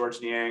not having George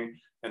Niang,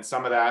 and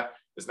some of that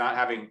is not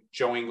having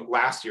Joe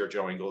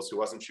Ingles, who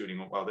wasn't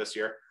shooting well this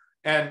year.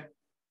 And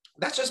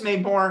that's just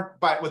made more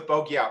with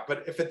Bogey out.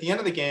 But if at the end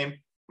of the game,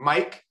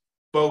 Mike,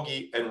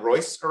 Bogey, and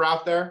Royce are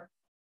out there,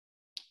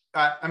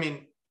 I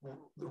mean,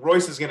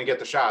 Royce is going to get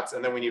the shots,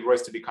 and then we need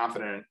Royce to be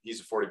confident. He's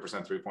a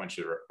 40% 3-point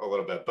shooter a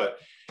little bit, but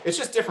it's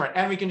just different.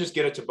 And we can just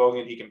get it to Bogey,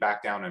 and he can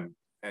back down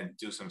and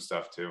do some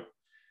stuff too.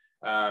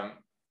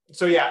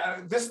 So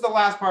yeah, this is the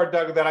last part,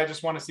 Doug, that I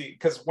just want to see,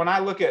 because when I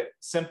look at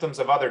symptoms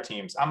of other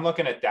teams, I'm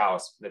looking at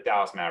the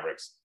Dallas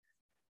Mavericks.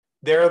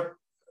 Their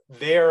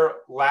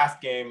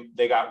last game,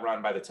 they got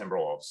run by the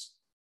Timberwolves.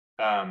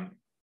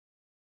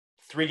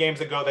 3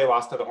 games ago, they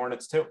lost to the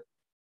Hornets too.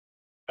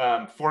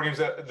 4 games,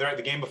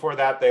 the game before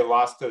that, they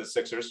lost to the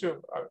Sixers,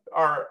 who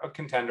are a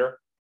contender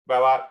by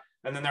a lot.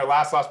 And then their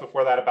last loss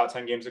before that, about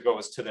 10 games ago,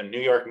 was to the New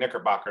York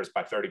Knickerbockers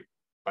by 30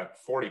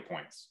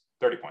 points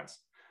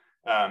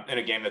in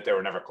a game that they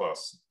were never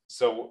close.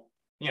 So,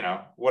 you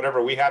know,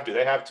 whatever we have, do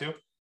they have too?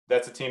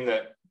 That's a team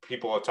that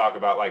people will talk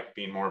about like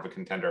being more of a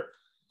contender.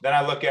 Then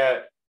I look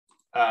at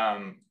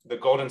the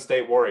Golden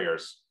State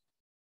Warriors,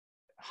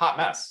 hot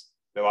mess.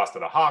 They lost to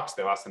the Hawks,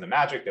 they lost to the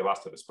Magic, they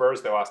lost to the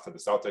Spurs, they lost to the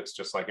Celtics,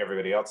 just like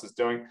everybody else is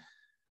doing.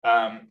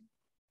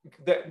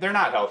 They're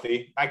not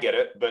healthy. I get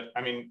it. But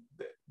I mean,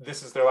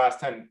 this is their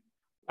last 10.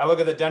 I look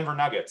at the Denver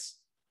Nuggets.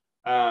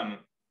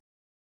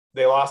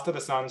 They lost to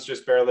the Suns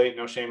just barely,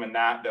 no shame in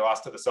that. They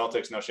lost to the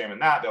Celtics, no shame in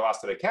that. They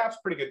lost to the Cavs,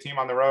 pretty good team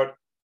on the road.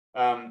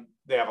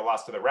 They have a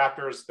loss to the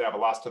Raptors. They have a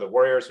loss to the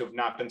Warriors, who have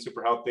not been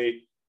super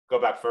healthy.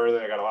 Go back further,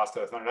 they got a loss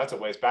to the Thunder. That's a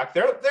ways back.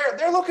 They're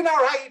looking all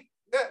right.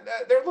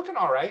 They're looking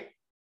all right.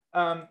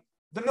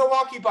 The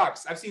Milwaukee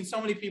Bucks. I've seen so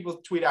many people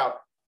tweet out,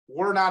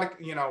 we're not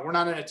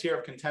in a tier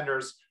of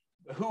contenders.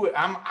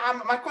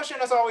 My question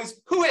is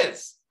always, who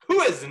is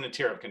in the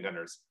tier of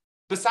contenders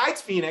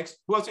besides Phoenix?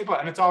 Who else do you play?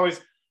 And it's always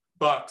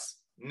Bucks,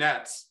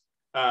 Nets,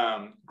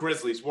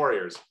 Grizzlies,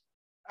 Warriors.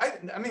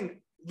 I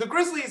mean, the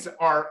Grizzlies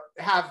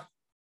have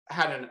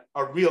had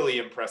a really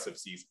impressive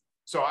season.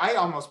 So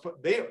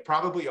they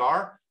probably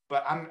are,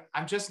 but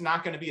I'm just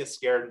not going to be as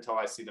scared until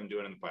I see them do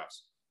it in the playoffs.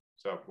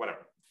 So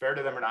whatever, fair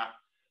to them or not.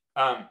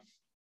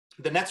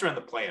 The Nets are in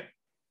the play-in.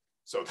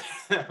 So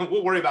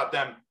we'll worry about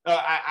them.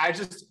 I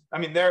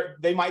mean,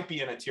 they might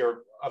be in a tier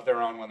of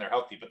their own when they're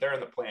healthy, but they're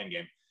in the play-in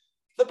game.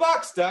 The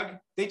Bucks, Doug,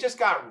 they just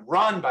got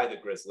run by the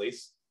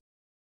Grizzlies.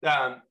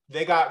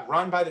 They got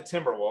run by the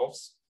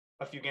Timberwolves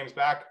a few games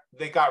back.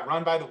 They got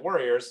run by the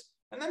Warriors,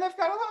 and then they've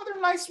got a lot of other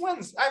nice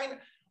wins. I mean,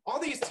 all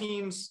these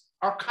teams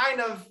are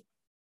kind of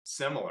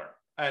similar.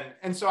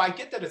 And so I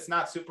get that it's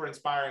not super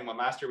inspiring when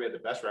last year we had the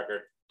best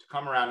record to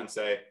come around and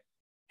say,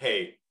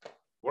 hey,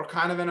 we're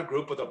kind of in a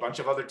group with a bunch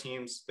of other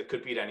teams that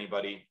could beat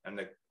anybody and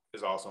that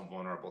is also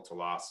vulnerable to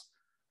loss.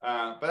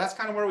 But that's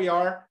kind of where we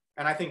are.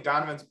 And I think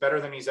Donovan's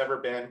better than he's ever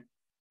been.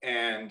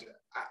 And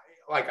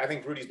I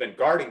think Rudy's been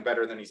guarding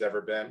better than he's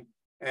ever been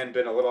and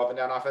been a little up and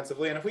down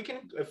offensively. And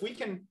if we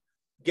can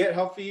get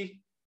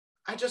healthy,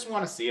 I just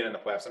want to see it in the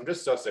playoffs. I'm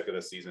just so sick of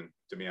this season,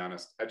 to be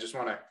honest. I just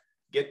want to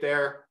get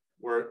there.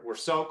 We're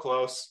so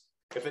close.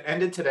 If it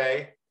ended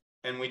today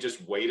and we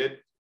just waited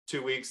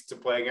 2 weeks to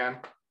play again,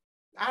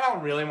 I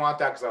don't really want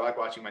that because I like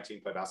watching my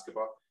team play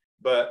basketball.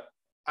 But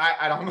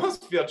I'd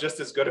almost feel just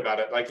as good about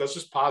it. Like, let's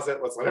just pause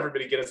it. Let's let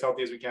everybody get as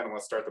healthy as we can and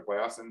let's start the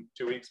playoffs in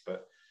 2 weeks.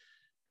 But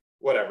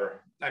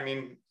whatever. I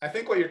mean, I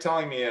think what you're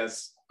telling me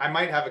is I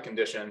might have a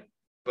condition,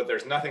 but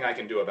there's nothing I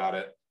can do about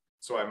it.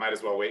 So I might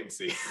as well wait and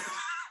see.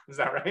 Is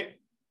that right?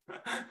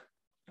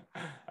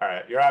 All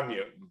right. You're on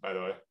mute, by the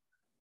way.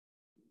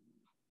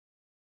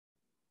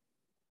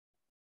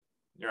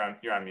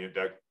 You're on mute,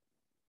 Doug.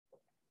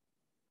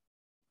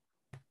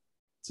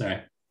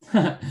 Sorry.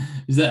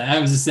 I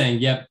was just saying,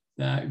 yep,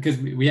 because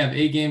we have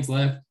 8 games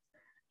left,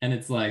 and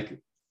it's like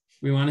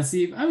we want to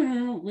see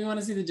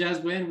the Jazz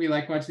win. We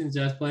like watching the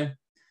Jazz play,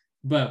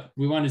 but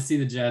we want to see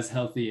the Jazz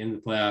healthy in the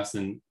playoffs,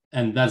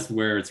 and that's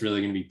where it's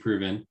really going to be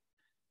proven.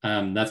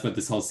 That's what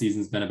this whole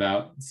season's been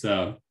about.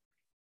 So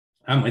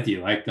I'm with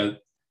you. Let's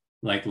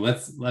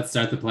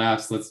start the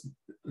playoffs.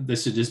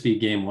 This should just be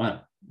game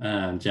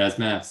 1, Jazz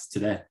Mavs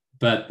today.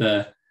 But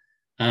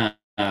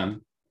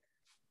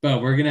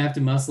but we're gonna have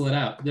to muscle it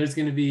out. There's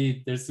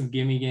some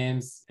gimme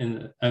games,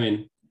 and I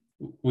mean,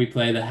 we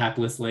play the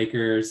hapless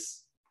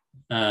Lakers.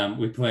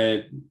 We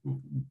play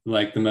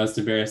like the most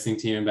embarrassing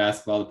team in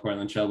basketball, the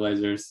Portland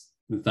Trailblazers,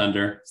 the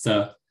Thunder.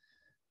 So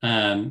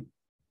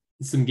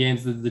some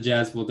games that the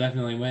Jazz will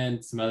definitely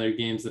win. Some other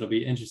games that'll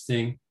be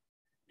interesting,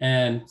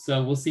 and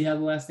so we'll see how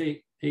the last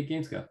eight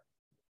games go.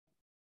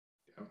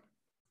 All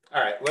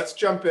right, let's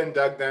jump in,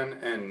 Doug, then,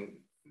 and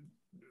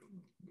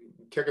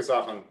kick us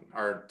off on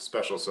our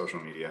special social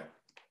media.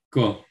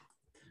 Cool.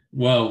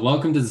 Well,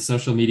 welcome to the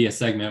social media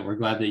segment. We're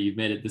glad that you've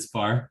made it this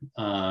far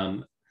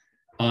on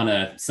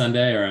a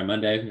Sunday or a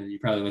Monday. You're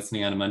probably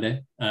listening on a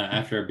Monday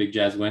after a big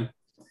Jazz win.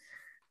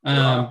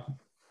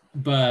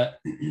 But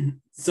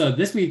so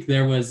this week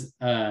there was,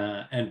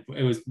 and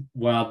it was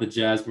while the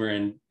Jazz were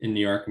in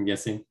New York, I'm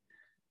guessing.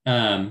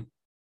 There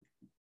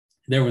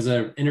was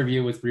an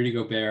interview with Rudy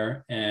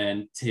Gobert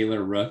and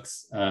Taylor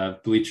Rooks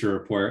of Bleacher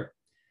Report.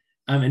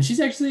 And she's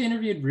actually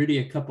interviewed Rudy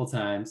a couple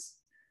times,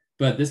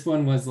 but this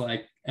one was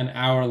like an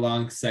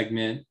hour-long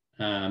segment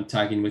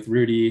talking with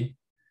Rudy,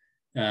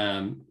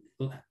 kind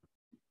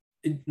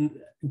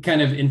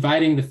of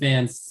inviting the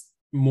fans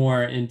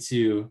more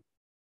into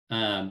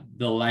the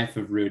life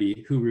of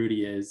Rudy, who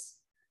Rudy is,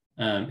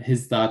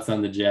 his thoughts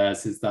on the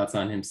Jazz, his thoughts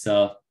on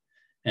himself,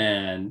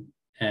 and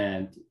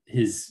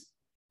his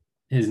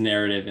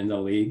narrative in the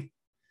league.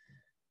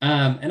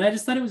 And I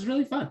just thought it was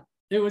really fun.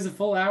 It was a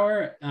full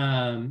hour.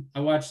 I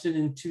watched it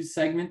in 2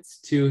 segments,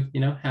 2,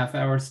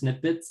 half-hour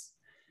snippets.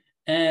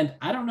 And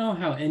I don't know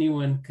how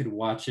anyone could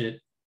watch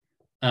it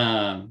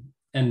and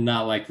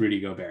not like Rudy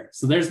Gobert.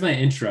 So there's my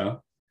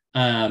intro.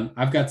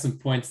 I've got some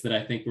points that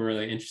I think were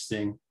really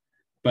interesting.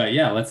 But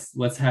yeah,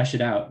 let's hash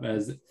it out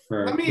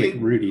quick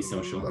Rudy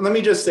social. Let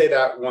me just say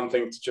that one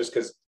thing, just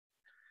because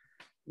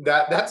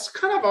that's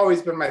kind of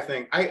always been my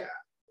thing. I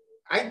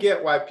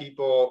get why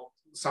people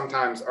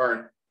sometimes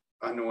aren't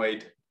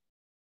annoyed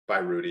by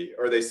Rudy,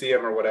 or they see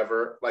him or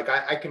whatever. Like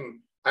I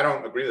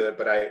don't agree with it,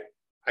 but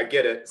I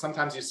get it.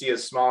 Sometimes you see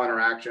his small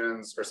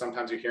interactions, or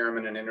sometimes you hear him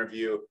in an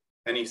interview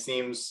and he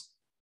seems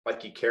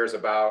like he cares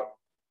about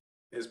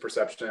his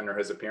perception or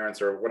his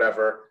appearance or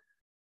whatever.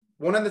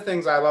 One of the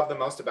things I love the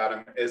most about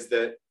him is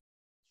that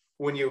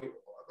when you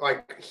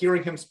like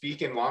hearing him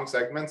speak in long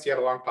segments, he had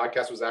a long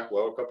podcast with Zach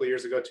Lowe a couple of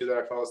years ago too that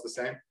I follow is the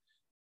same.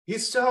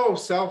 He's so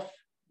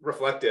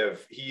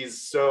self-reflective.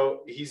 He's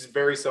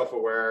very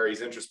self-aware.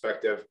 He's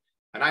introspective.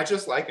 And I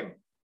just like him.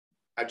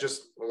 I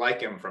just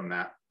like him from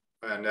that.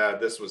 And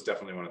this was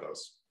definitely one of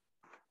those.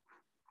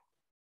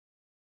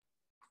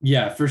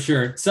 Yeah, for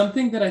sure.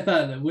 Something that I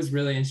thought that was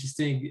really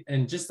interesting,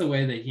 and just the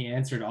way that he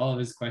answered all of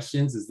his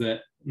questions, is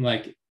that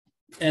like,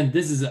 and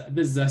this is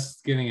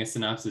us giving a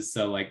synopsis.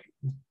 So like,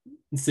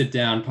 sit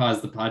down,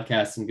 pause the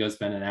podcast, and go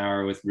spend an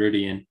hour with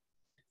Rudy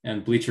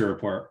and Bleacher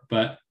Report.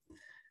 But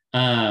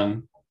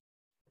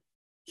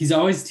he's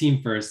always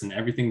team first, and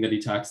everything that he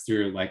talks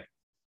through. Like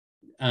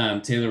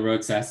Taylor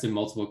Rooks asked him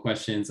multiple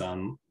questions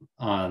on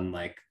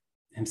like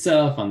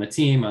himself, on the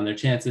team, on their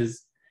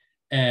chances,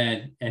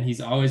 and he's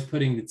always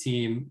putting the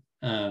team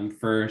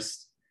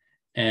first,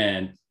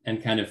 and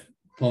kind of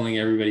pulling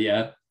everybody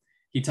up.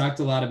 He talked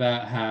a lot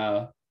about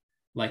how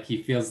like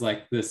he feels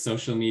like the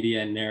social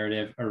media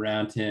narrative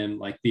around him,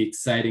 like the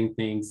exciting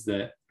things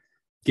that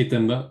get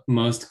the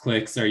most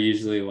clicks are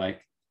usually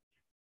like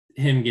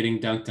him getting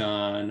dunked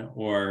on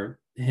or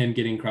him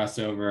getting crossed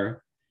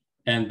over,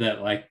 and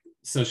that like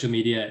social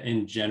media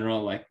in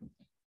general like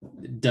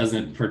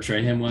doesn't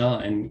portray him well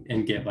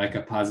and get like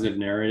a positive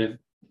narrative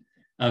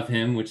of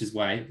him, which is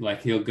why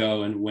like he'll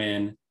go and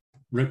win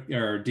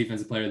or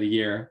defensive player of the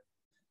year,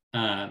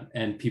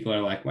 and people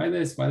are like, why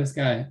this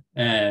guy?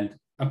 And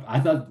I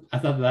thought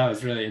that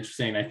was really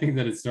interesting. I think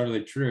that it's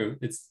totally true.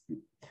 It's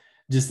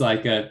just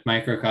like a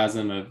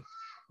microcosm of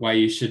why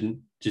you shouldn't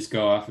just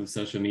go off of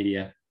social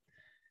media.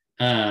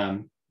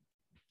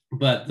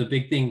 But the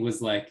big thing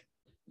was like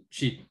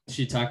she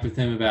talked with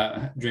him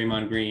about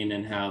Draymond Green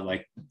and how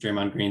like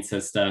Draymond Green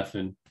says stuff,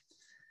 and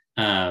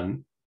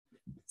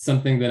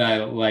something that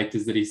I liked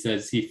is that he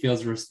says he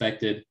feels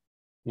respected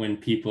when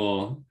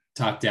people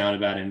talk down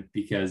about him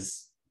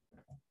because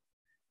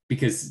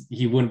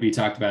he wouldn't be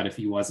talked about if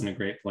he wasn't a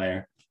great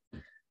player,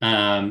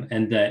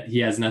 and that he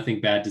has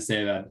nothing bad to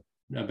say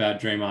about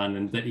Draymond,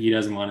 and that he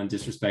doesn't want to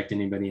disrespect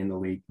anybody in the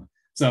league.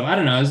 So I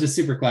don't know, it was just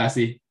super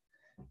classy.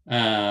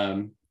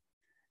 And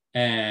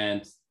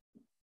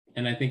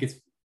I think it's,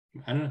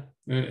 I don't know,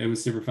 it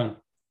was super fun.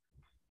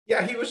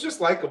 Yeah, he was just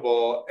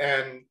likable.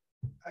 And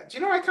do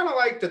you know, I kind of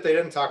like that they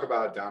didn't talk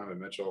about Donovan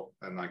Mitchell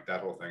and like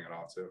that whole thing at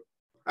all too.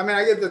 I mean,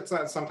 I get that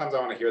sometimes I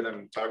want to hear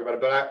them talk about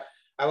it, but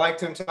I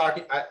liked him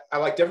talking. I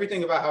liked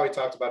everything about how he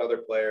talked about other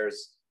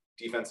players,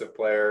 defensive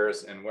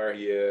players, and where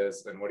he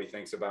is and what he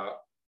thinks about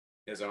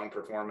his own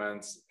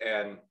performance.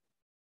 And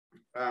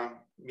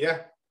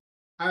yeah,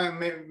 I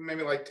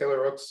maybe like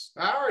Taylor Rooks.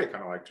 I already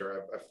kind of liked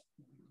her.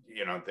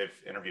 You know, they've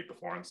interviewed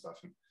before and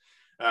stuff.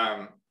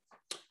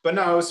 But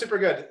no, it was super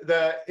good.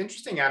 The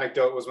interesting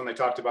anecdote was when they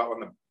talked about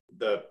when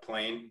the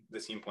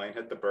team plane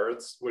hit the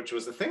birds, which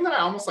was the thing that I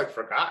almost like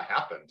forgot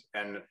happened,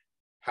 and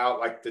how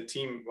like the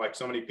team, like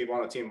so many people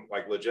on the team,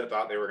 like legit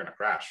thought they were going to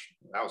crash.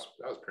 That was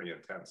pretty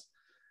intense.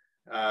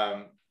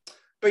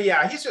 But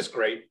yeah, he's just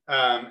great.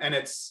 And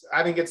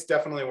I think it's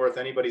definitely worth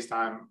anybody's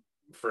time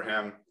for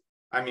him.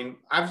 I mean,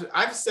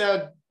 I've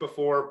said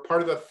before,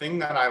 part of the thing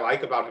that I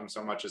like about him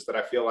so much is that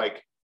I feel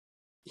like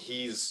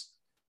he's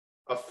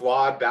a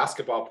flawed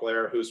basketball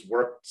player who's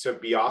worked to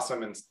be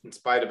awesome in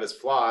spite of his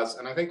flaws.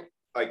 And I think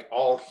like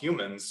all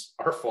humans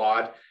are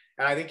flawed.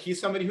 And I think he's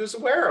somebody who's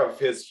aware of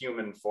his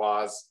human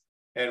flaws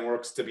and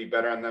works to be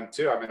better on them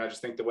too. I mean, I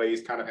just think the way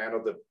he's kind of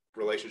handled the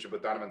relationship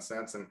with Donovan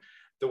since, and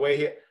the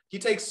way he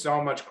takes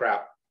so much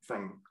crap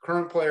from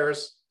current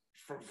players,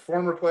 from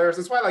former players.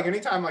 That's why like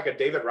anytime like a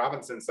David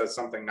Robinson says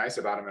something nice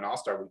about him in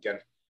All-Star Weekend,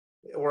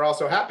 we're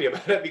also happy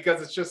about it,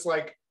 because it's just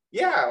like,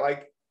 yeah,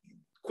 like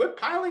quit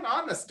piling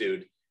on this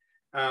dude.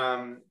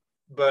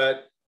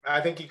 But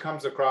I think he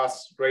comes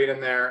across great in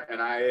there, and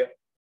I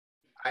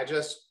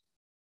just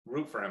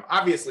root for him.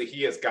 Obviously,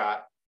 he has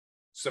got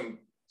some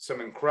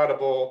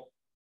incredible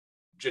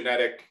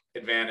genetic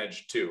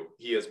advantage too.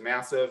 He is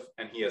massive,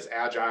 and he is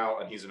agile,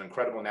 and he's an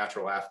incredible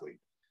natural athlete.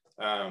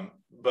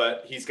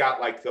 But he's got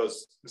like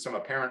some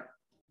apparent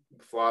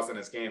flaws in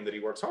his game that he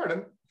works hard.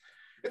 And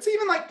it's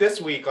even like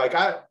this week, like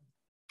I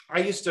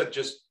used to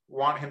just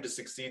want him to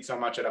succeed so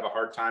much, I'd have a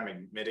hard time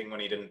admitting when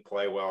he didn't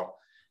play well.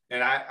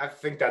 And I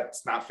think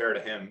that's not fair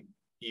to him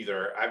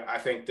either. I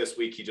think this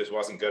week he just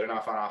wasn't good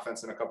enough on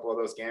offense in a couple of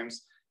those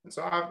games. And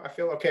so I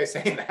feel okay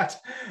saying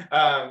that.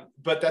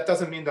 But that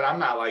doesn't mean that I'm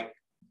not like,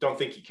 don't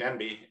think he can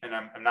be. And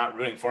I'm not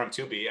rooting for him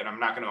to be. And I'm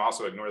not going to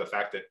also ignore the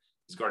fact that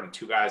he's guarding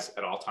two guys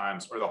at all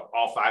times, or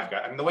all five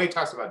guys. I mean, the way he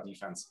talks about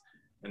defense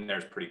in there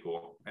is pretty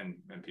cool. And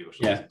people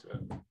should listen to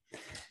it.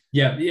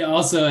 Yeah.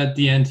 Also at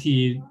the end,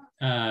 he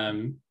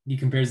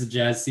compares the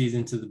Jazz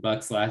season to the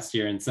Bucks last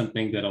year, and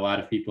something that a lot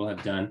of people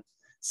have done.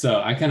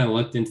 So I kind of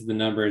looked into the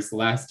numbers.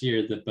 Last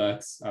year, the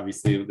Bucks,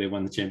 obviously they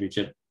won the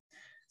championship.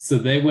 So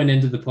they went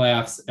into the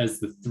playoffs as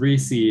the 3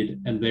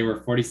 seed, and they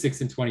were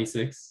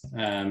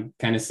 46-26,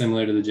 kind of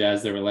similar to the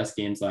Jazz. There were less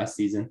games last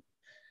season.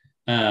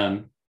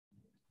 And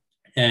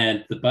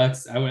the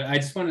Bucks, I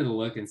just wanted to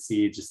look and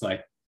see, just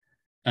like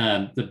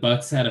the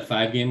Bucks had a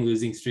 5-game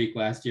losing streak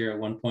last year. At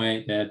one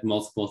point, they had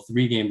multiple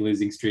 3-game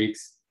losing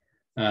streaks,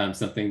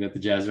 something that the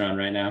Jazz are on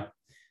right now.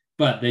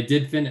 But they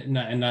did finish,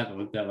 and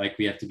not that like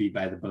we have to be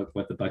by the book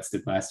what the Bucks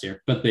did last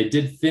year, but they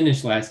did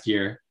finish last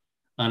year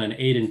on an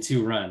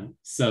 8-2 run.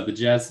 So the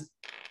Jazz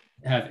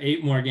have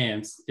 8 more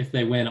games. If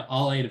they win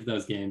all 8 of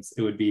those games,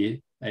 it would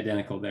be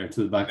identical there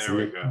to the Bucks. There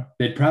we go.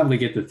 They'd probably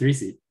get the 3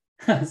 seed.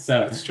 So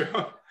that's true.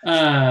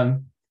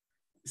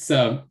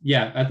 So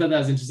yeah, I thought that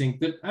was interesting.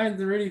 The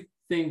Rudy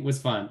thing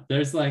was fun.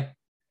 There's like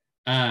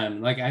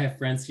I have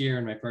friends here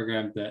in my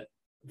program that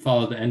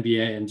follow the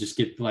NBA and just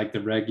get like the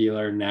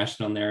regular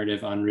national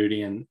narrative on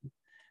Rudy, and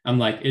I'm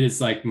like, it is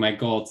like my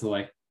goal to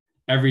like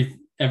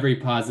every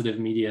positive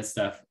media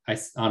stuff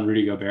on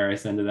Rudy Gobert I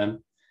send to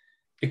them,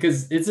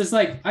 because it's just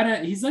like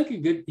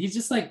he's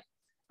just like,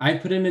 I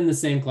put him in the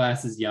same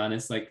class as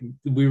Giannis. Like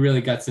we really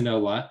got to know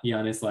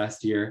Giannis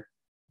last year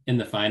in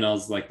the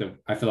finals, like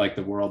I feel like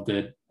the world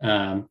did.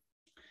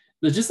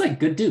 They're just like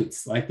good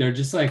dudes. Like they're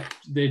just like,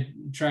 they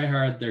try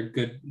hard. They're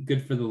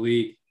good for the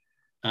league.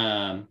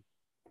 And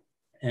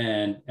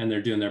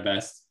they're doing their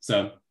best.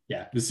 So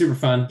yeah, it was super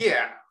fun.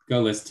 Yeah. Go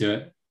listen to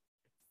it.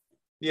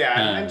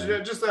 Yeah.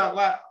 And just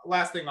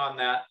last thing on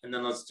that, and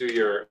then let's do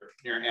your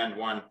end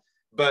one.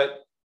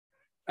 But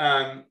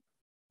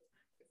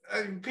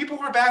people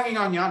were bagging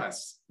on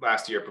Giannis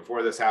last year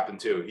before this happened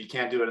too. He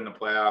can't do it in the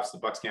playoffs. The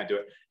Bucks can't do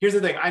it. Here's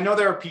the thing. I know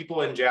there are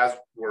people in Jazz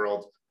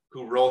world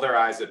who roll their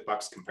eyes at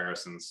Bucks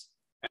comparisons.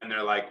 And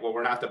they're like, well,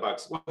 we're not the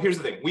Bucks. Well, here's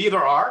the thing. We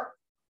either are,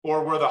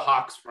 or we're the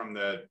Hawks from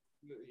the,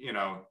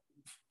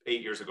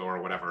 8 years ago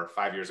or whatever,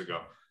 5 years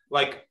ago.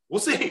 Like, we'll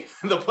see.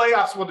 The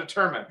playoffs will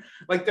determine.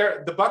 Like,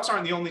 the Bucks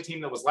aren't the only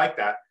team that was like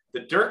that. The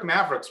Dirk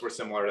Mavericks were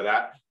similar to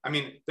that. I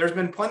mean, there's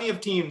been plenty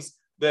of teams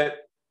that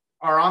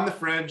are on the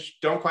fringe,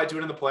 don't quite do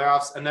it in the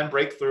playoffs, and then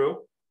break through.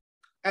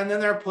 And then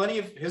there are plenty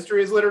of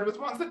history is littered with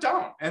ones that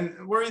don't.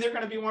 And we're either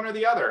going to be one or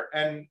the other.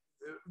 And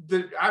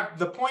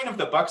the point of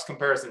the Bucks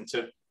comparison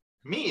to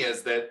me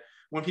is that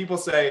when people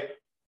say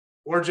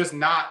we're just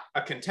not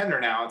a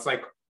contender now, it's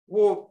like,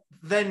 well,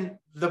 then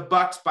the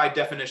Bucks by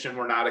definition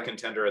were not a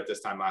contender at this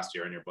time last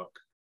year in your book,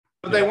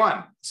 but they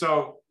won.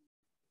 So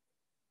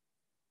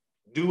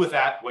do with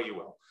that what you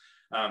will.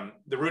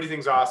 The Rudy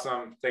thing's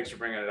awesome. Thanks for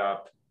bringing it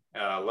up.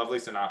 Lovely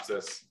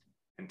synopsis,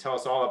 and tell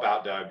us all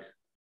about Doug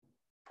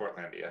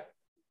Portlandia.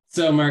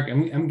 So Mark,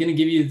 I'm going to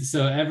give you,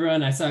 so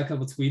everyone, I saw a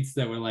couple tweets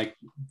that were like,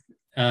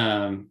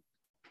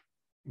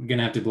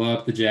 gonna have to blow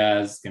up the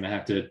Jazz, gonna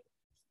have to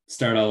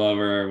start all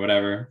over or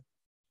whatever.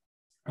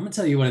 I'm gonna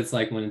tell you what it's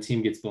like when a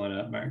team gets blown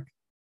up, Mark.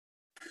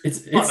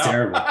 It's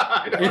terrible.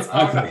 It's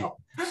ugly.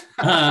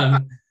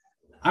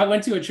 I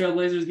went to a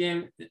Trailblazers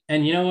game,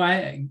 and you know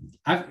why?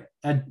 I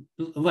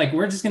like,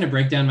 we're just gonna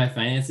break down my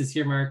finances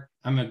here, Mark.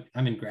 I'm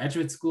in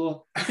graduate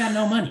school. I've got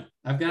no money.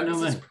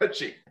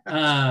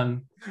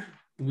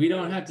 We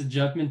don't have to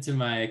jump into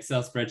my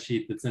Excel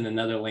spreadsheet that's in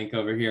another link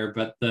over here,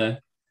 but the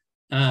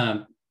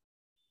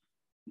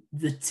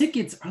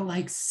tickets are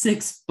like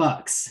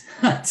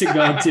 $6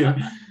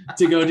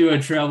 to go to a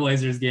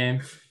Trailblazers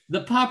game.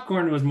 The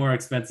popcorn was more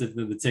expensive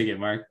than the ticket,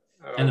 Mark.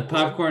 And the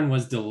popcorn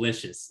was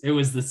delicious. It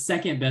was the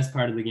second best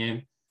part of the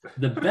game.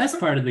 The best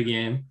part of the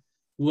game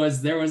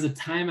was there was a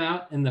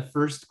timeout in the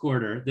first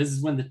quarter. This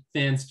is when the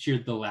fans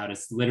cheered the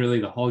loudest, literally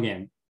the whole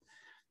game.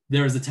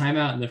 There was a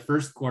timeout in the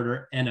first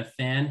quarter, and a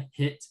fan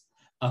hit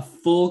a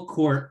full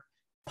court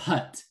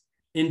putt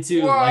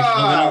into like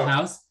a little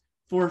house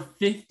for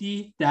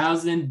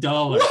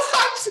 $50,000.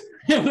 What?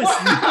 It was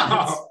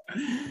nuts.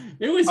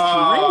 It was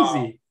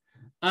crazy.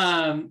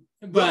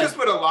 Lucas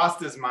would have lost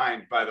his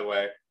mind, by the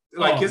way.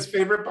 Like, his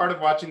favorite part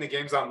of watching the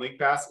games on League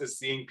Pass is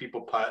seeing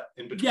people putt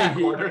in between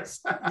quarters.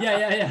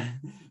 Yeah.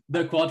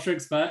 The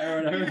Qualtrics putt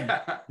or whatever.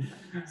 Yeah.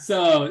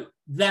 So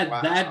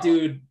that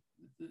dude,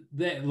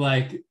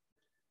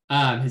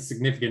 his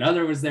significant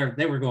other was there.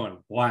 They were going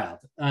wild.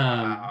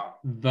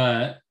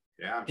 But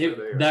yeah, I'm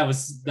sure that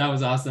was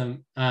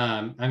awesome.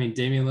 I mean,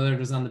 Damian Lillard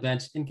was on the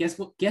bench, and guess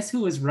what? Guess who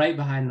was right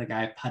behind the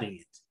guy putting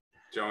it?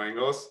 Joe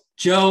Ingles.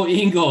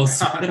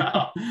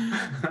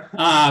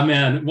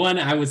 Man,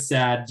 I was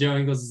sad. Joe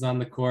Ingles is on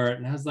the court,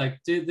 and I was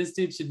like, dude, this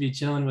dude should be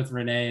chilling with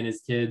Renee and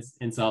his kids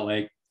in Salt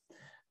Lake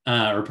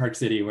or Park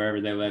City,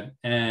 wherever they live.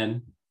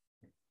 And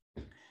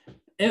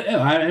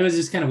it was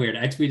just kind of weird.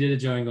 I tweeted at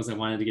Joe Ingles. I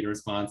wanted to get a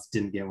response,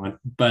 didn't get one.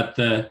 But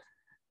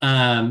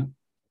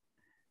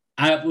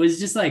I was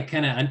just like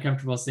kind of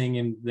uncomfortable seeing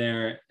him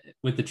there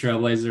with the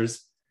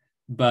Trailblazers.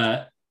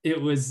 But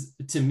it was,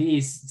 to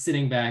me,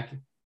 sitting back,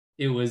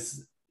 it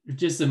was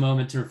just a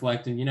moment to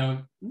reflect.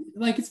 And,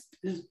 like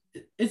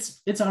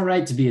it's all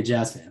right to be a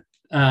Jazz fan.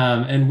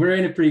 And we're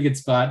in a pretty good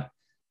spot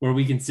where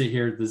we can sit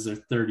here. This is our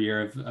third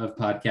year of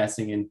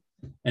podcasting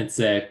and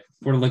say,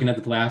 we're looking at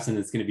the playoffs and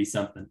it's going to be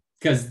something.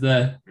 Because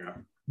the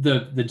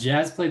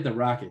Jazz played the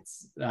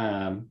Rockets.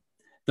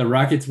 The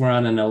Rockets were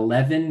on an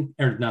 11,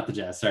 or not the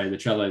Jazz, sorry, the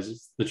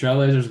Trailblazers. The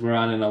Trailblazers were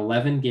on an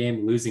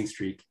 11-game losing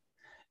streak,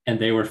 and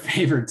they were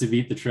favored to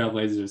beat the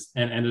Trailblazers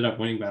and ended up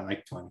winning by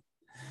like 20.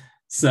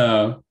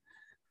 So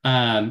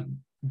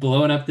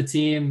blowing up the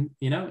team,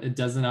 it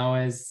doesn't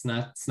always,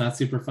 it's not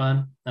super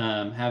fun.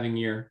 Having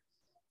your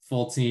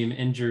full team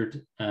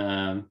injured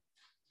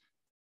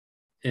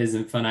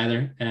isn't fun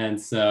either.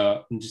 And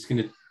so I'm just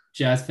going to,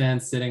 Jazz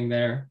fans sitting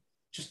there,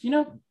 just,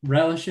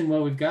 relishing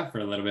what we've got for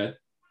a little bit.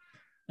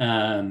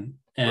 And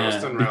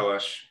Roast and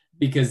relish.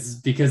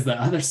 Because the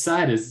other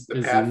side is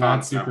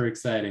not super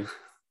exciting.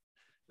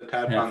 The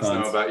Pat Funds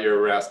know about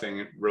your roasting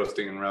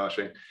and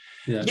relishing.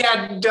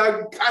 Yeah,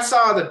 Doug, I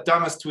saw the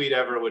dumbest tweet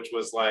ever, which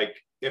was like,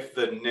 if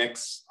the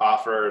Knicks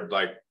offered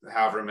like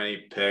however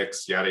many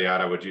picks, yada,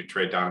 yada, would you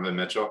trade Donovan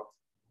Mitchell?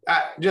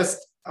 Just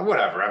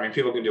whatever. I mean,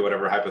 people can do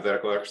whatever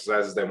hypothetical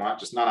exercises they want,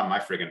 just not on my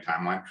friggin'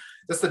 timeline.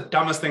 That's the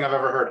dumbest thing I've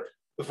ever heard.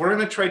 If we're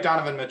going to trade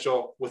Donovan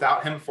Mitchell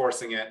without him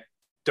forcing it,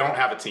 don't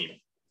have a team.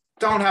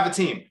 Don't have a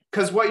team.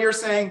 Because what you're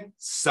saying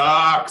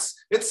sucks.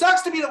 It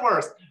sucks to be the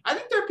worst. I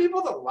think there are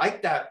people that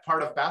like that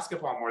part of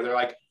basketball more. They're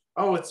like,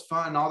 oh, it's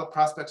fun. All the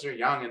prospects are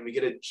young and we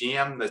get to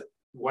GM the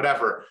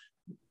whatever.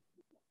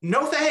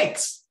 No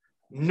thanks.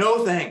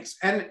 No thanks.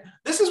 And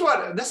this is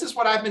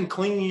what I've been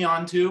clinging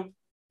on to,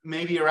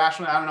 maybe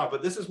irrationally, I don't know,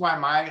 but this is why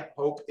my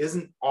hope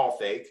isn't all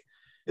fake,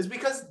 is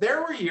because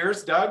there were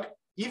years, Doug,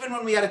 even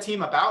when we had a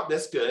team about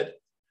this good,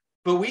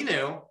 but we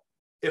knew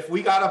if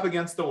we got up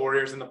against the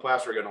Warriors in the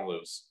playoffs, we're going to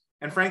lose.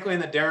 And frankly, in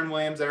the Darren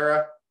Williams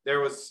era, there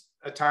was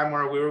a time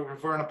where if we were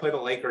going to play the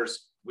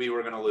Lakers, we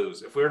were going to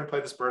lose. If we were going to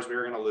play the Spurs, we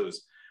were going to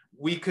lose.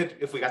 We could,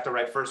 if we got the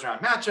right first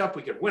round matchup,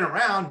 we could win a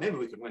round. Maybe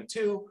we could win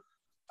two.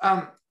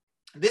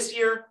 This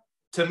year,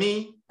 to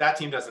me, that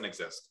team doesn't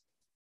exist.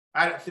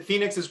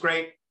 Phoenix is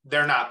great.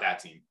 They're not that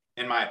team,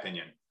 in my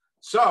opinion.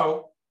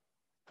 So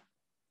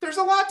there's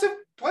a lot to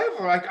play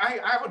for. Like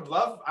I would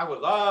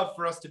love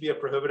for us to be a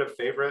prohibitive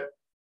favorite.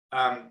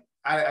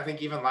 I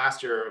think even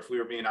last year, if we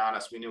were being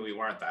honest, we knew we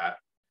weren't that.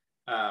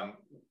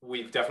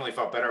 We've definitely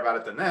felt better about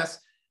it than this.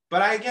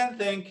 But I again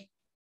think,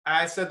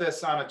 I said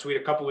this on a tweet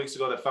a couple weeks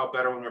ago that felt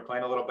better when we were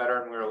playing a little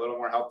better and we were a little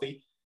more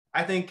healthy.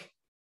 I think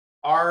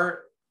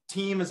our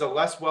team is a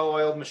less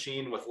well-oiled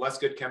machine with less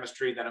good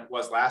chemistry than it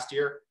was last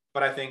year.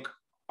 But I think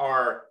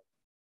our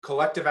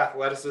collective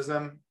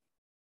athleticism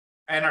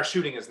and our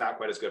shooting is not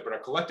quite as good, but our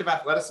collective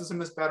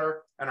athleticism is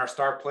better and our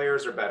star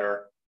players are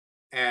better.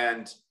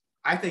 And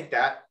I think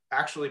that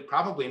actually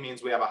probably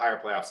means we have a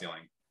higher playoff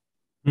ceiling.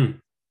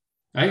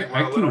 I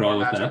can roll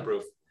with that.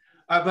 Proof.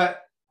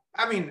 But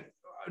I mean,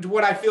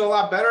 would I feel a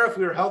lot better if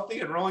we were healthy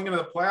and rolling into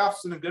the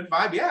playoffs in a good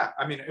vibe? Yeah.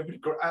 I mean,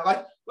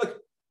 look,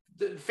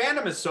 the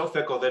fandom is so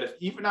fickle that if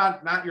even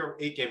not your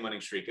 8-game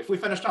winning streak, if we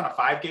finished on a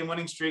 5-game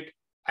winning streak,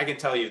 I can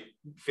tell you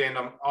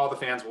fandom, all the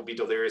fans will be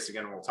delirious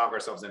again and we'll talk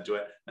ourselves into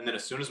it. And then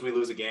as soon as we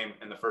lose a game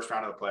in the first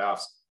round of the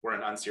playoffs, we're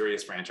an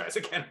unserious franchise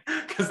again,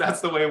 because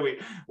that's the way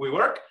we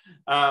work.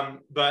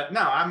 But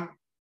no,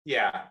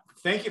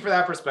 thank you for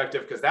that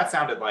perspective, because that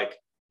sounded like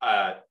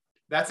a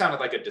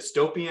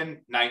dystopian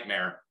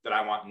nightmare that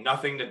I want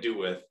nothing to do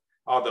with.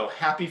 Although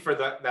happy for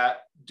that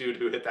dude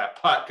who hit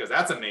that putt, because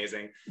that's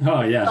amazing.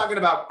 Oh yeah. We're talking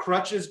about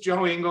crutches,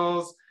 Joe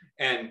Ingles,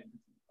 and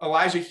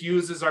Elijah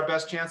Hughes is our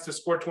best chance to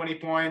score 20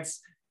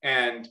 points.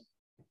 And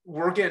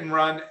we're getting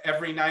run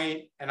every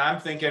night. And I'm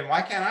thinking,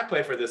 why can't I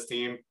play for this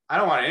team? I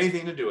don't want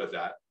anything to do with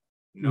that.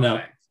 No.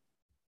 Thanks.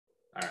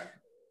 All right.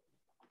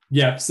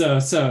 Yeah. So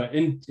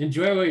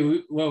enjoy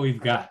what we've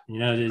got,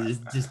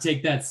 just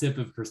take that sip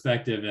of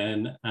perspective.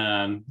 And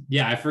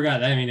I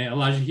forgot. I mean,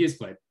 Elijah Hughes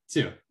played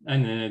too.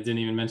 And I didn't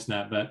even mention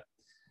that, but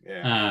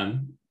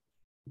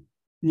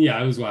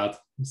it was wild.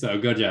 So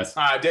go Jazz.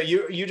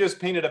 You just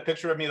painted a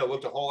picture of me that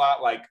looked a whole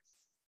lot like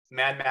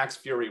Mad Max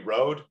Fury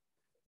Road,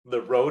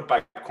 The Road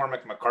by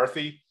Cormac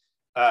McCarthy.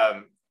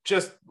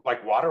 Just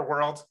like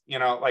Waterworld,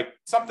 like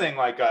something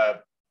like a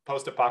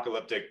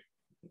post-apocalyptic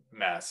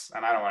mess.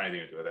 And I don't want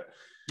anything to do with it.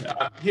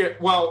 Yeah.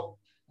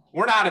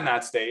 We're not in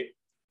that state.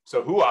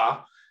 So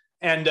hoo-ah.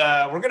 And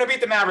we're going to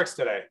beat the Mavericks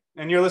today.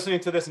 And you're listening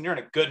to this and you're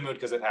in a good mood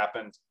because it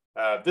happened.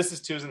 This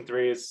is 2s and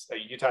 3s, a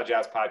Utah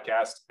Jazz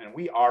podcast, and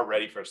we are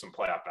ready for some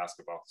playoff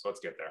basketball. So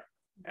let's get there.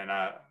 And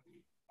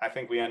I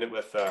think we end it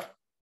with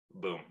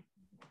boom.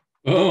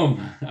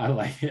 Boom. I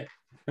like it.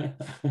 You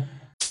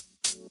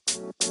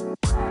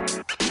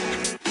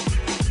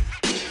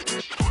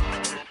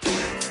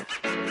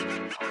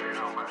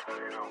know,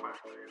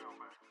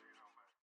 man.